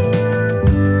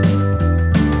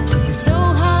 I'm so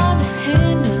hard to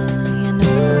handle, you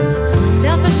know. I'm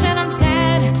selfish and I'm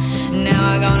sad. Now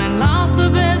I gone and lost the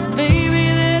best baby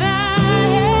that I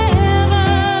ever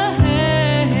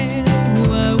had.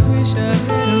 Oh, I wish I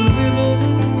had a river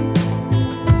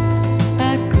I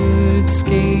could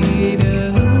skate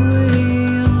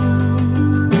away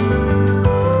on.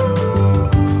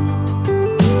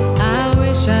 I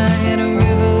wish I had a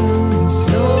river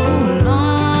so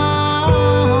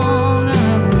long I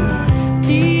would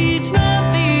teach my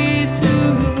feet to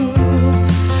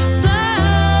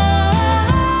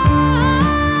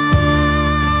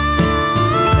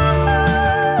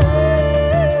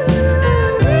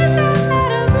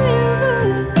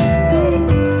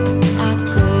I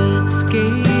could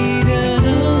skate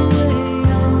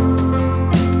away on.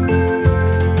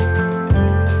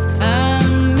 I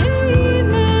made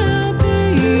my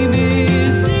baby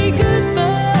say goodbye.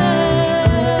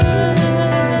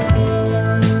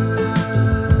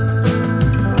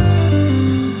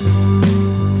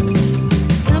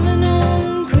 Coming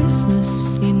on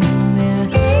Christmas, you know, they're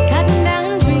cutting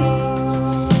down trees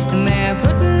and they're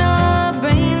putting up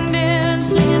reindeer,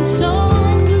 singing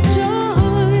songs of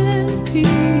joy and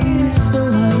peace. So I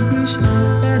wish I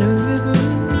had a river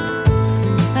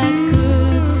I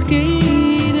could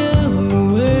skate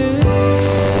away.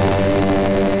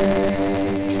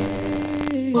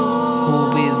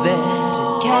 Who'll be there to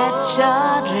catch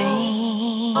our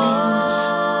dreams?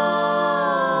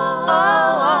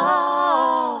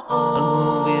 And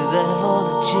who'll be there for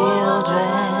the children?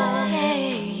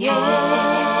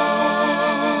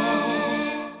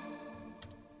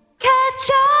 Catch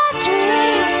our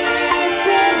dreams as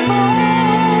they're born.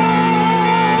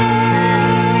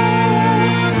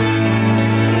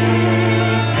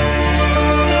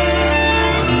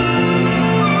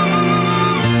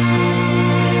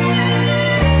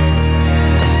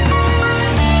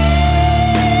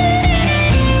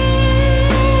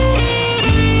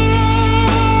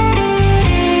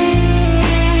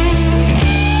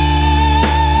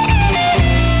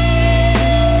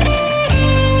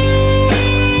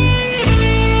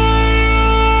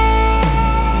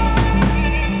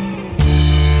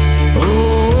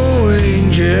 Oh,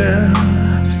 angel,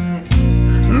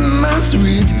 my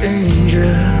sweet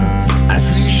angel, I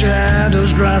see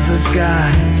shadows cross the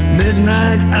sky.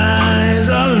 Midnight eyes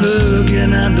are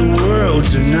looking at the world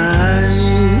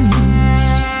tonight.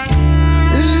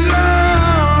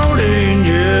 Lord,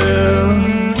 angel,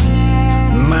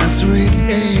 my sweet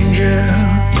angel,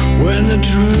 when the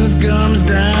truth comes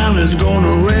down, it's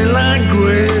gonna rain like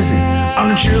crazy on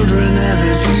the children as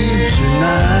they sleep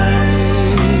tonight.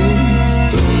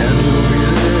 And we'll be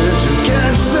there to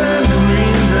catch the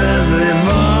greens as they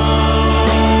fall.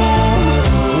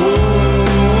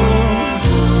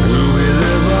 We'll be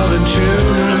there for the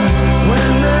children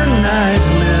when the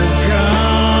nightmares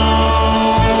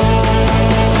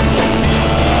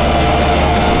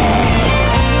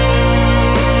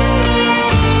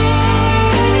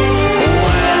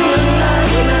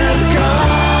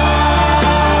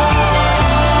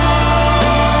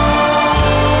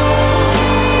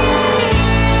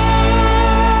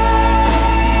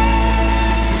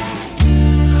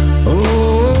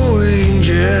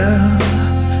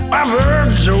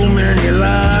so many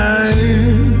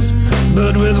lies,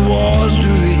 but with wars to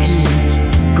the east,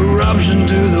 corruption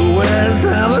to the west,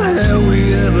 how the hell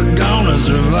we ever gonna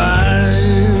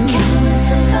survive? Can we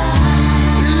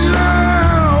survive?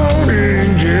 Lord,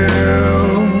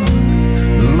 angel,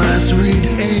 my sweet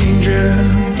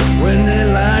angel,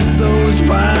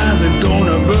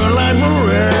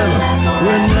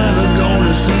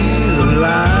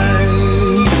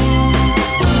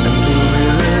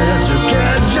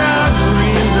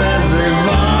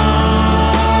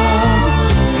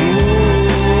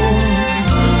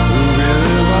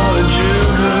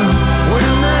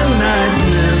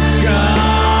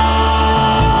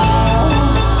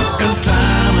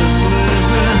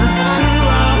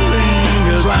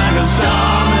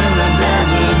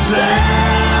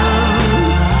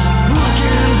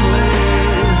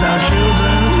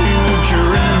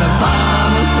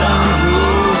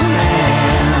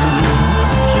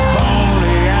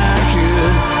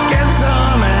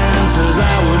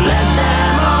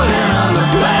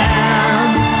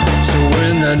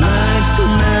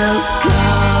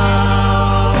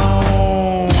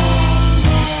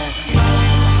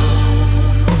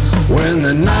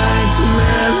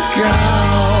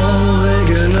 call, they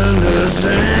can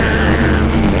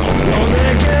understand. Oh,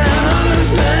 they can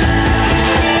understand.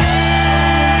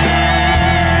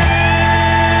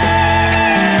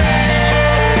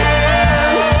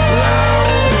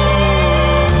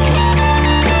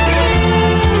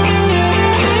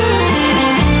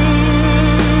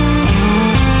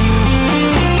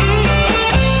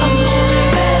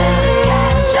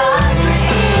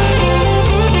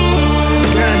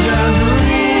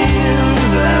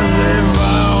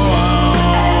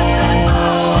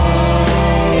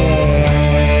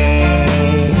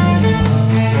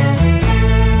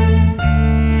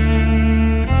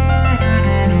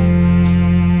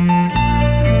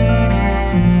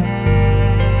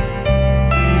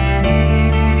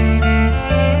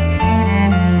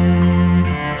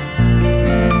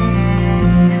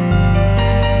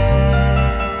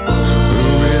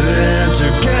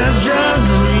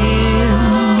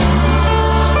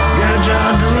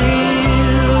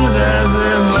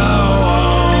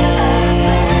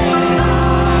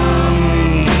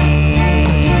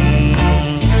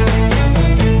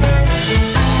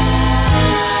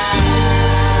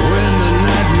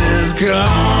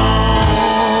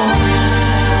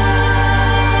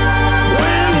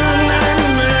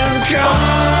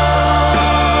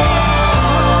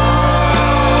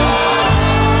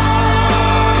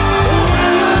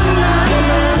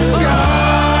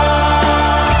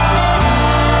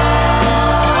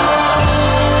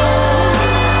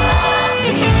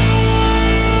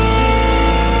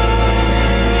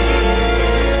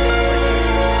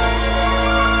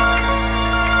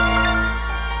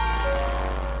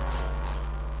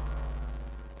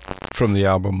 From the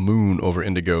album Moon Over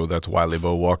Indigo, that's Wiley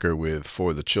Bo Walker with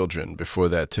For the Children. Before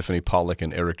that, Tiffany Pollack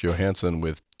and Eric Johansson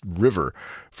with River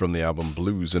from the album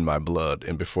Blues in My Blood.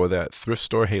 And before that, Thrift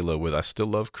Store Halo with I Still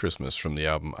Love Christmas from the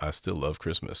album I Still Love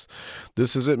Christmas.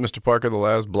 This is it, Mr. Parker, the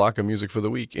last block of music for the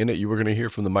week. In it, you were going to hear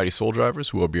from the Mighty Soul Drivers,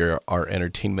 who will be our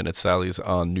entertainment at Sally's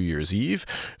on New Year's Eve.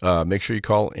 Make sure you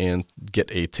call and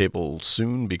get a table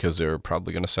soon because they're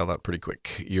probably going to sell out pretty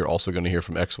quick. You're also going to hear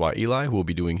from XY Eli, who will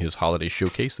be doing his holiday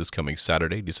showcase this coming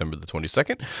Saturday, December the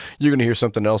 22nd. You're going to hear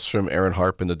something else from Aaron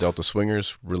Harp and the Delta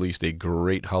Swingers, released a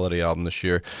great holiday album this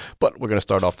year. But we're going to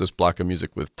start off this block of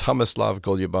music with Tomislav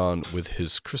Golyaban with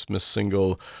his Christmas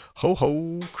single, Ho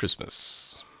Ho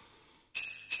Christmas.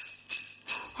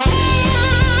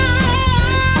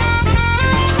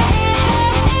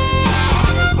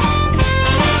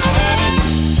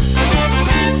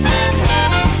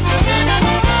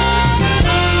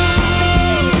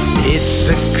 It's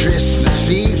the Christmas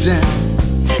season,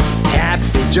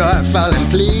 happy, joyful, and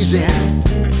pleasing.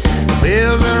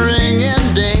 Bells are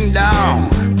ringing, ding dong,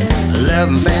 love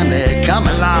and family come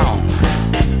along.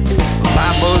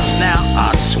 Bibles now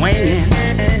are swinging,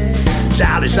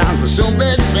 jolly songs will soon be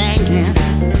singing.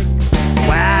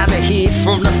 While the heat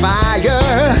from the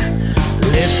fire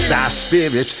lifts our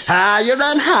spirits higher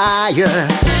and higher.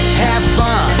 Have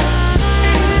fun,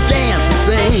 dance and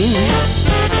sing.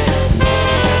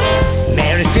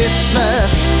 Merry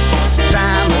Christmas,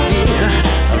 time of year,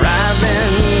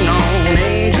 arriving on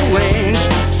angel wings,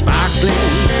 sparkling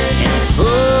and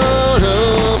full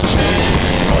of cheer.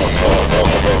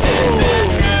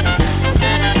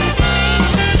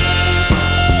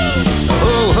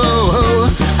 Ho, ho, ho,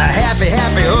 a happy,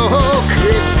 happy, ho, ho,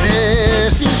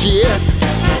 Christmas is here.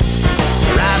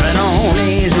 Arriving on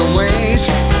angel wings,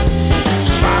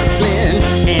 sparkling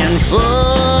and full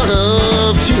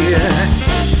of cheer.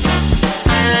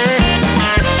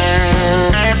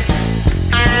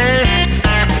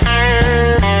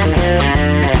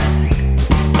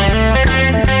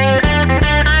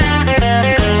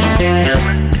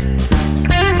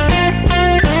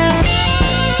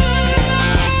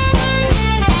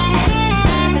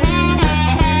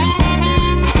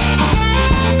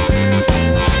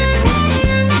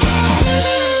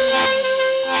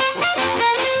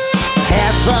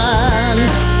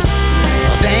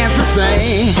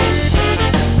 Sing.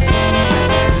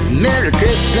 Merry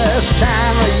Christmas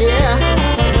time of year,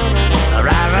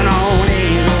 arriving on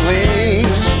angel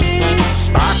wings,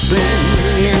 sparkling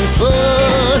and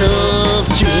full of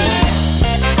cheer.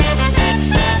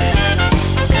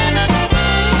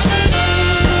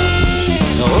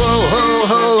 Ho, ho,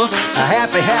 ho, a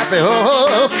happy, happy, ho,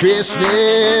 ho,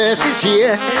 Christmas is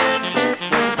here,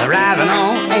 arriving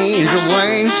on angel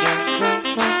wings,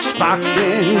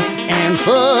 sparkling and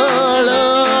full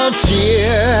of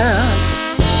cheer.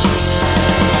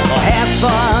 Oh, have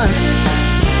fun,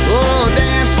 oh,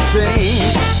 dance and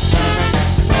sing.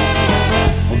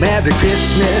 Oh, Merry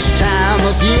Christmas time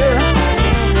of year,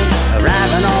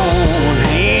 arriving on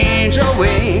angel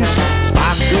wings,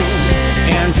 sparkling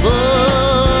and full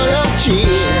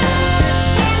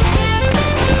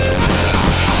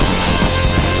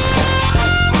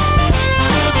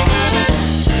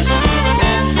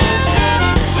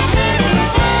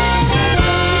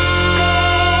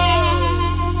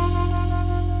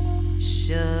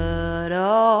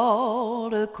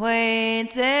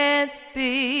acquaintance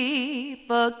be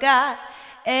forgot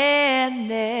and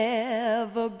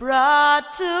never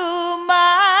brought to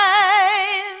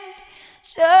mind?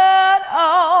 Should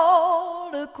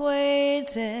old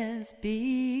acquaintance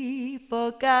be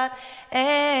forgot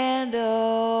and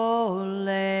old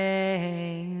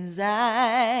lang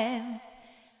syne?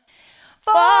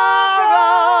 For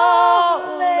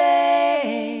old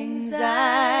lang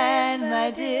syne,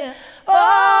 my dear, for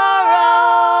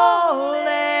old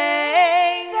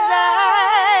lang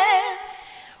syne,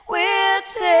 we'll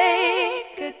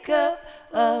take a cup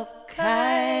of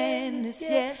kindness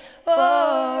yet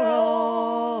for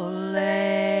old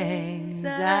lang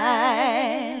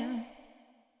syne.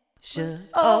 Should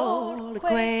old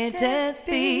acquaintance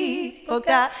be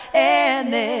forgot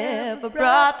and never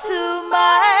brought to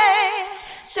mind?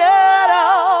 Should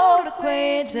old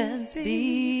acquaintance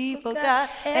be forgot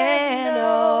and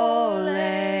old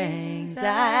lang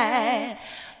syne?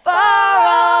 For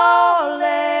old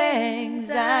lang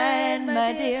syne,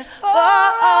 my dear,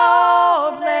 for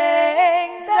old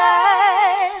lang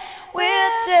syne,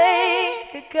 we'll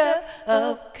take a cup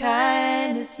of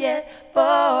kindness yet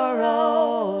for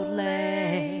old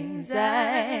lang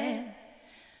syne.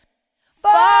 For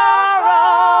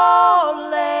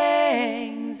old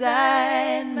lang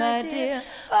syne, my dear,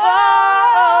 for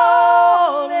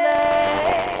old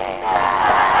lang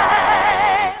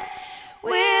syne,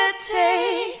 we'll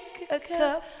take a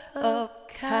cup of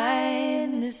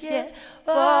kindness yet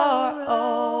for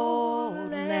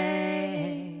old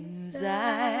lang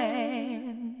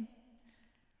syne.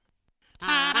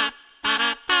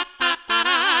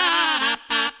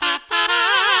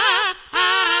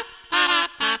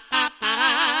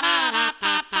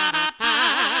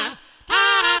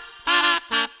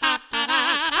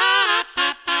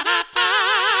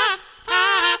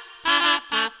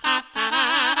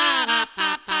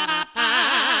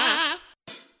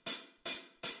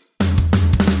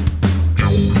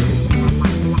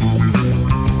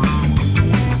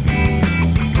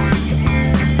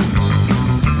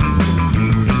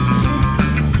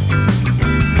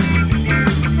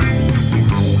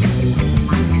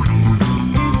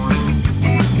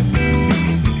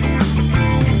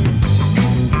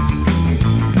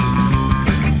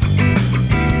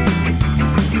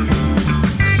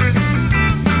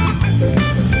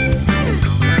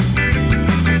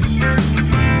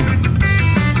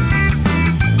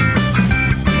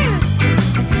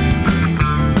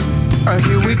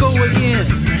 Here we go again,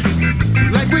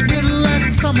 like we did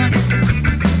last summer.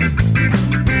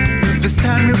 This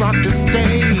time we rock the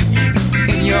stage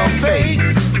in your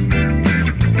face.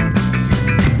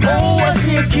 Oh, I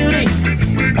see a cutie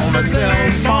on a cell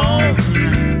phone.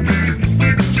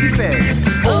 She said,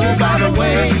 oh, by the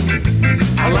way,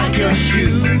 I like your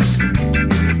shoes.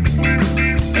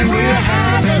 And we're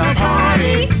having a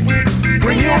party.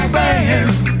 Bring your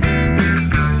band.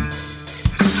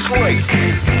 Sweet.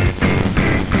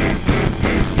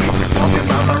 Talking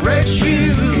about my red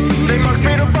shoes, they must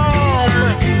be the bomb.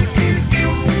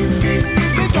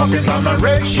 They talking about my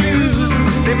red shoes,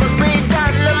 they must be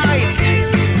dynamite.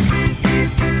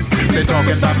 They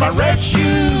talking about my red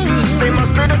shoes, they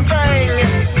must be the thing.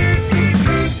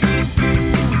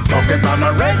 Talking about my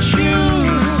red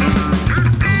shoes.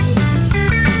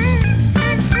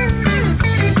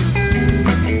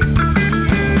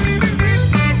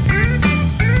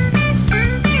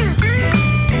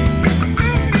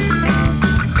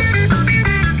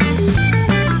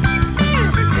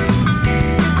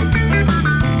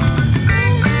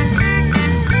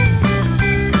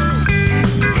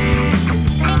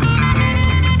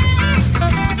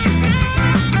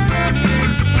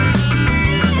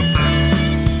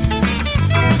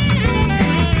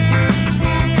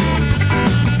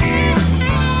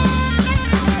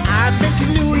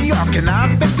 And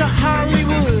I've been to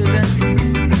Hollywood.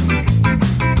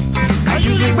 I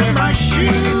usually wear my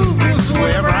shoes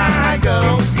wherever I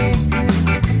go.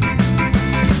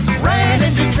 Ran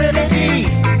into Trinity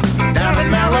down in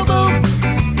Malibu.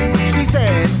 She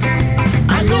said,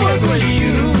 I knew it was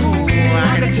you.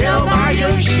 I could tell by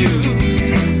your shoes.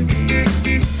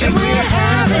 And we're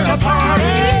having a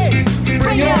party.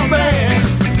 Bring your band.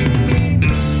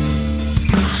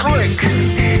 Slick.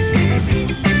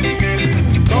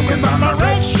 Talking about my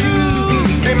red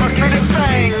shoes, they must be the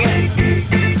thing.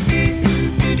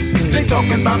 They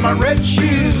talking about my red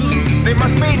shoes, they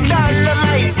must be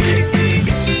dynamite.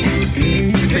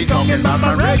 They talking about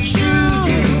my red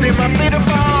shoes, they must be the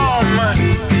bomb.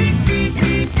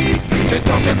 They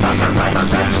talking about my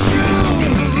red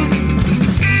shoes.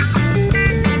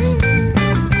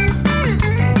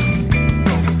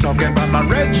 Talking about my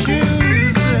red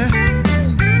shoes.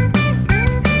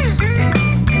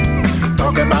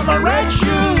 about my red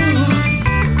shoes.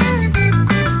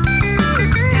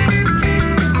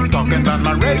 Talking about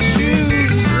my red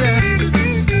shoes. Yeah.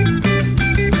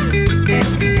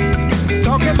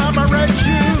 Talking about my red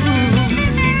shoes.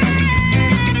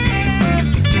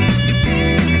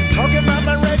 Talking about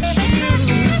my red shoes.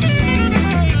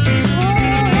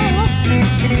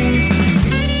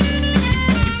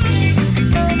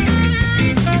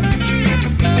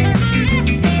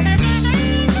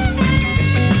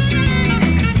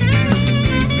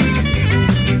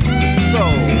 So,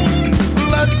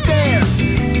 let's dance,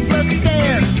 let's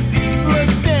dance,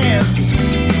 let's dance.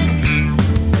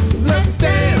 Let's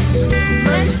dance,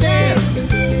 let's dance,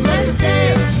 let's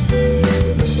dance.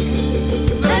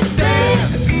 Let's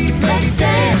dance, let's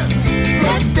dance,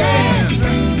 let's dance.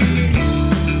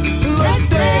 Let's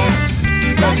dance,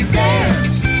 let's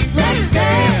dance, let's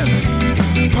dance.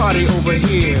 Party over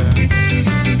here.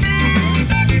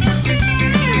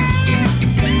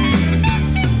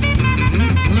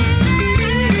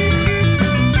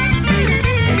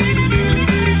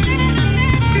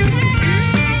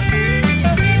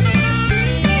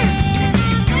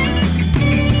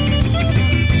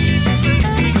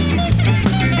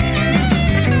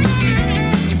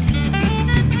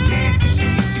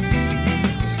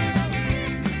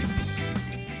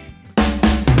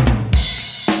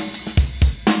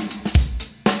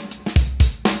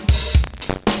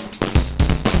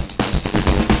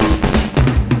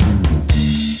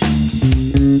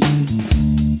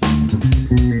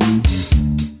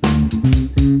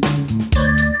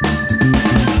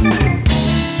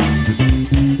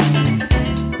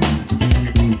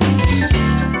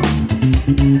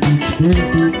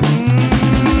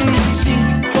 See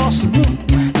you cross the room,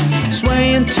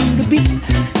 swaying to the beat.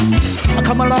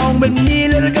 Come along with me,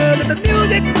 little girl, let the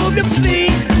music move your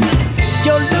feet.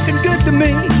 You're looking good to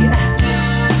me,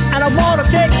 and I wanna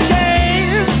take a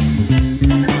chance.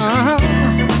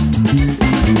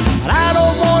 But I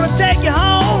don't wanna take you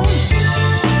home,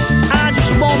 I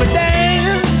just wanna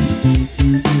dance.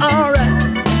 Alright,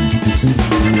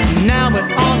 now we're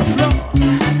on the floor,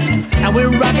 and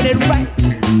we're rocking it right.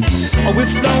 Oh,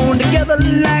 we've flown together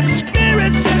like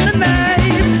spirits in the night.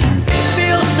 It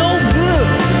feels so good,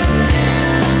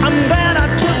 I'm glad I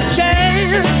took a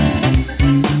chance.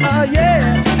 Oh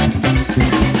yeah,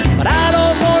 but I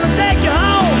don't wanna take you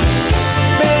home,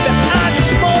 baby, I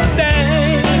just wanna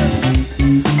dance.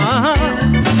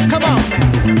 Come on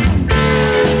now,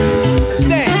 let's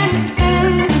dance.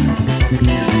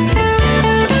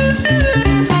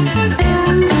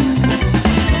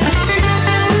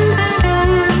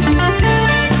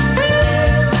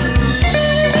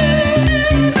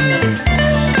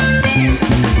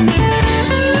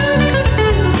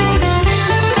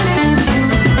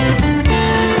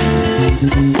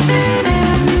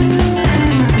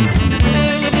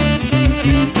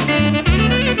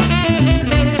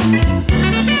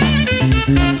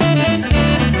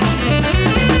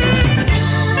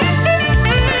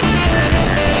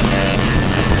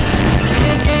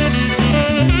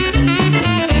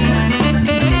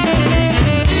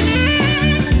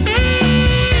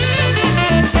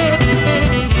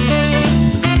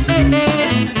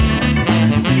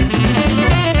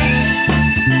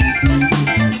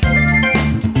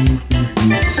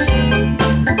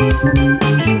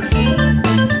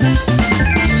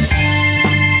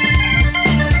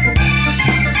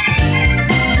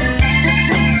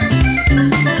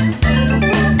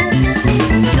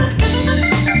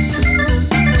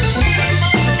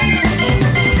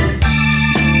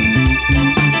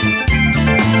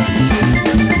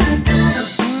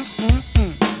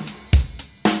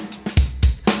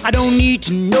 I don't need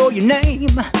to know your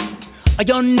name or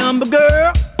your number,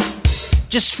 girl.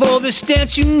 Just for this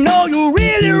dance, you know you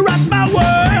really rock my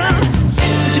world.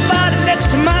 Put your body next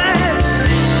to mine,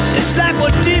 it's like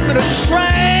we're deep in a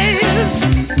trance.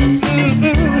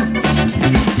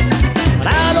 But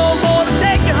I don't wanna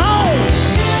take you home,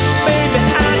 baby,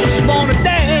 I just wanna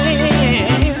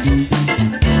dance.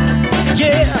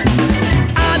 Yeah,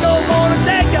 I don't wanna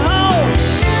take you home,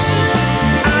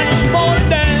 I just wanna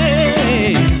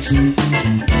dance.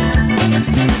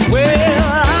 Well,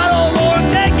 I don't wanna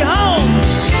take you home,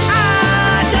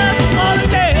 I just wanna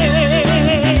dance.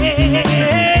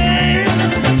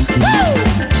 Woo!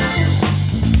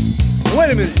 Wait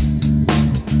a minute.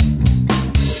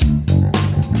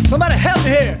 Somebody help me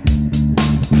here.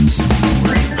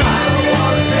 I don't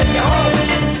wanna take you home,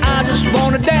 I just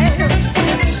wanna dance.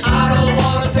 I don't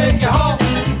wanna take you home,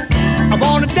 I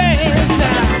wanna dance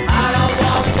now. I don't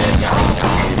wanna take you home,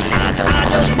 I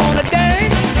just wanna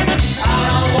dance. I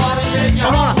don't wanna take you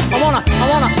home, I wanna.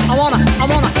 I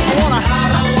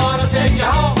don't wanna take you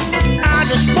home, I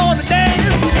just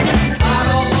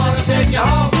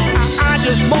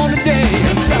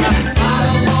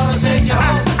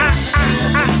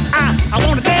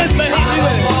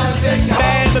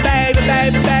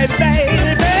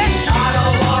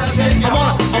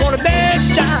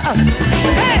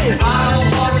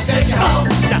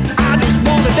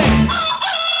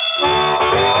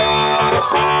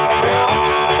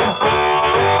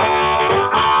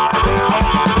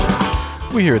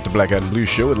We here at the Black Eyed and Blues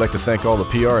Show would like to thank all the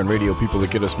PR and radio people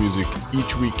that get us music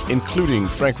each week, including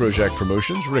Frank Rojak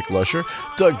Promotions, Rick Lusher,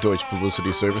 Doug Deutsch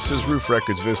Publicity Services, Roof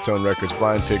Records, Viztone Records,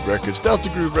 Blind Pig Records, Delta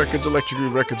Groove Records, Electric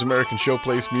Groove Records, American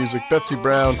Showplace Music, Betsy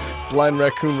Brown, Blind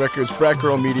Raccoon Records, Brat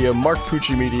Girl Media, Mark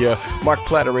Pucci Media, Mark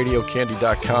Platter Radio,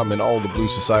 Candy.com, and all the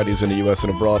blues societies in the U.S.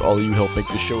 and abroad. All of you help make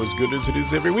the show as good as it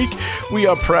is every week. We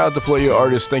are proud to play your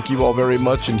artists. Thank you all very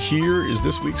much. And here is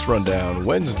this week's rundown.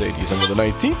 Wednesday, December the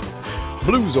 19th.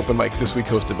 Blues Open Mic this week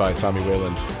hosted by Tommy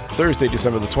Whalen. Thursday,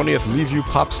 December the 20th, Leaveview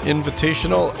Pops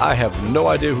Invitational. I have no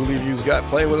idea who Leaveview's got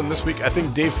playing with them this week. I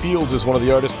think Dave Fields is one of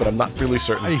the artists, but I'm not really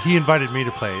certain. He invited me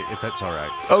to play, if that's all right.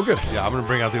 Oh, good. Yeah, I'm going to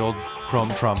bring out the old chrome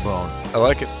trombone. I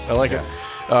like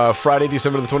it. Friday,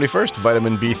 December the 21st,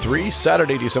 Vitamin B3.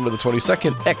 Saturday, December the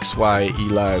 22nd, XY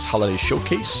Eli's Holiday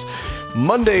Showcase.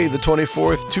 Monday the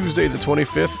 24th, Tuesday the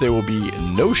 25th, there will be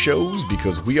no shows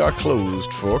because we are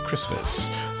closed for Christmas.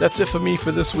 That's it for me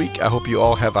for this week. I hope you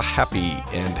all have a happy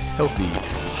and healthy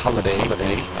holiday.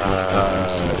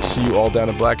 See you all down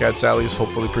at Black Eyed Sally's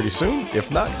hopefully pretty soon.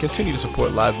 If not, continue to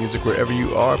support live music wherever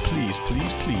you are. Please,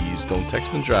 please, please don't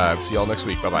text and drive. See y'all next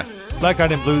week. Bye-bye. Black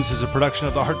Eyed and Blues is a production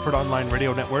of the Hartford Online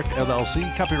Radio Network,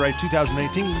 LLC. Copyright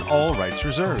 2018. All rights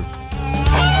reserved.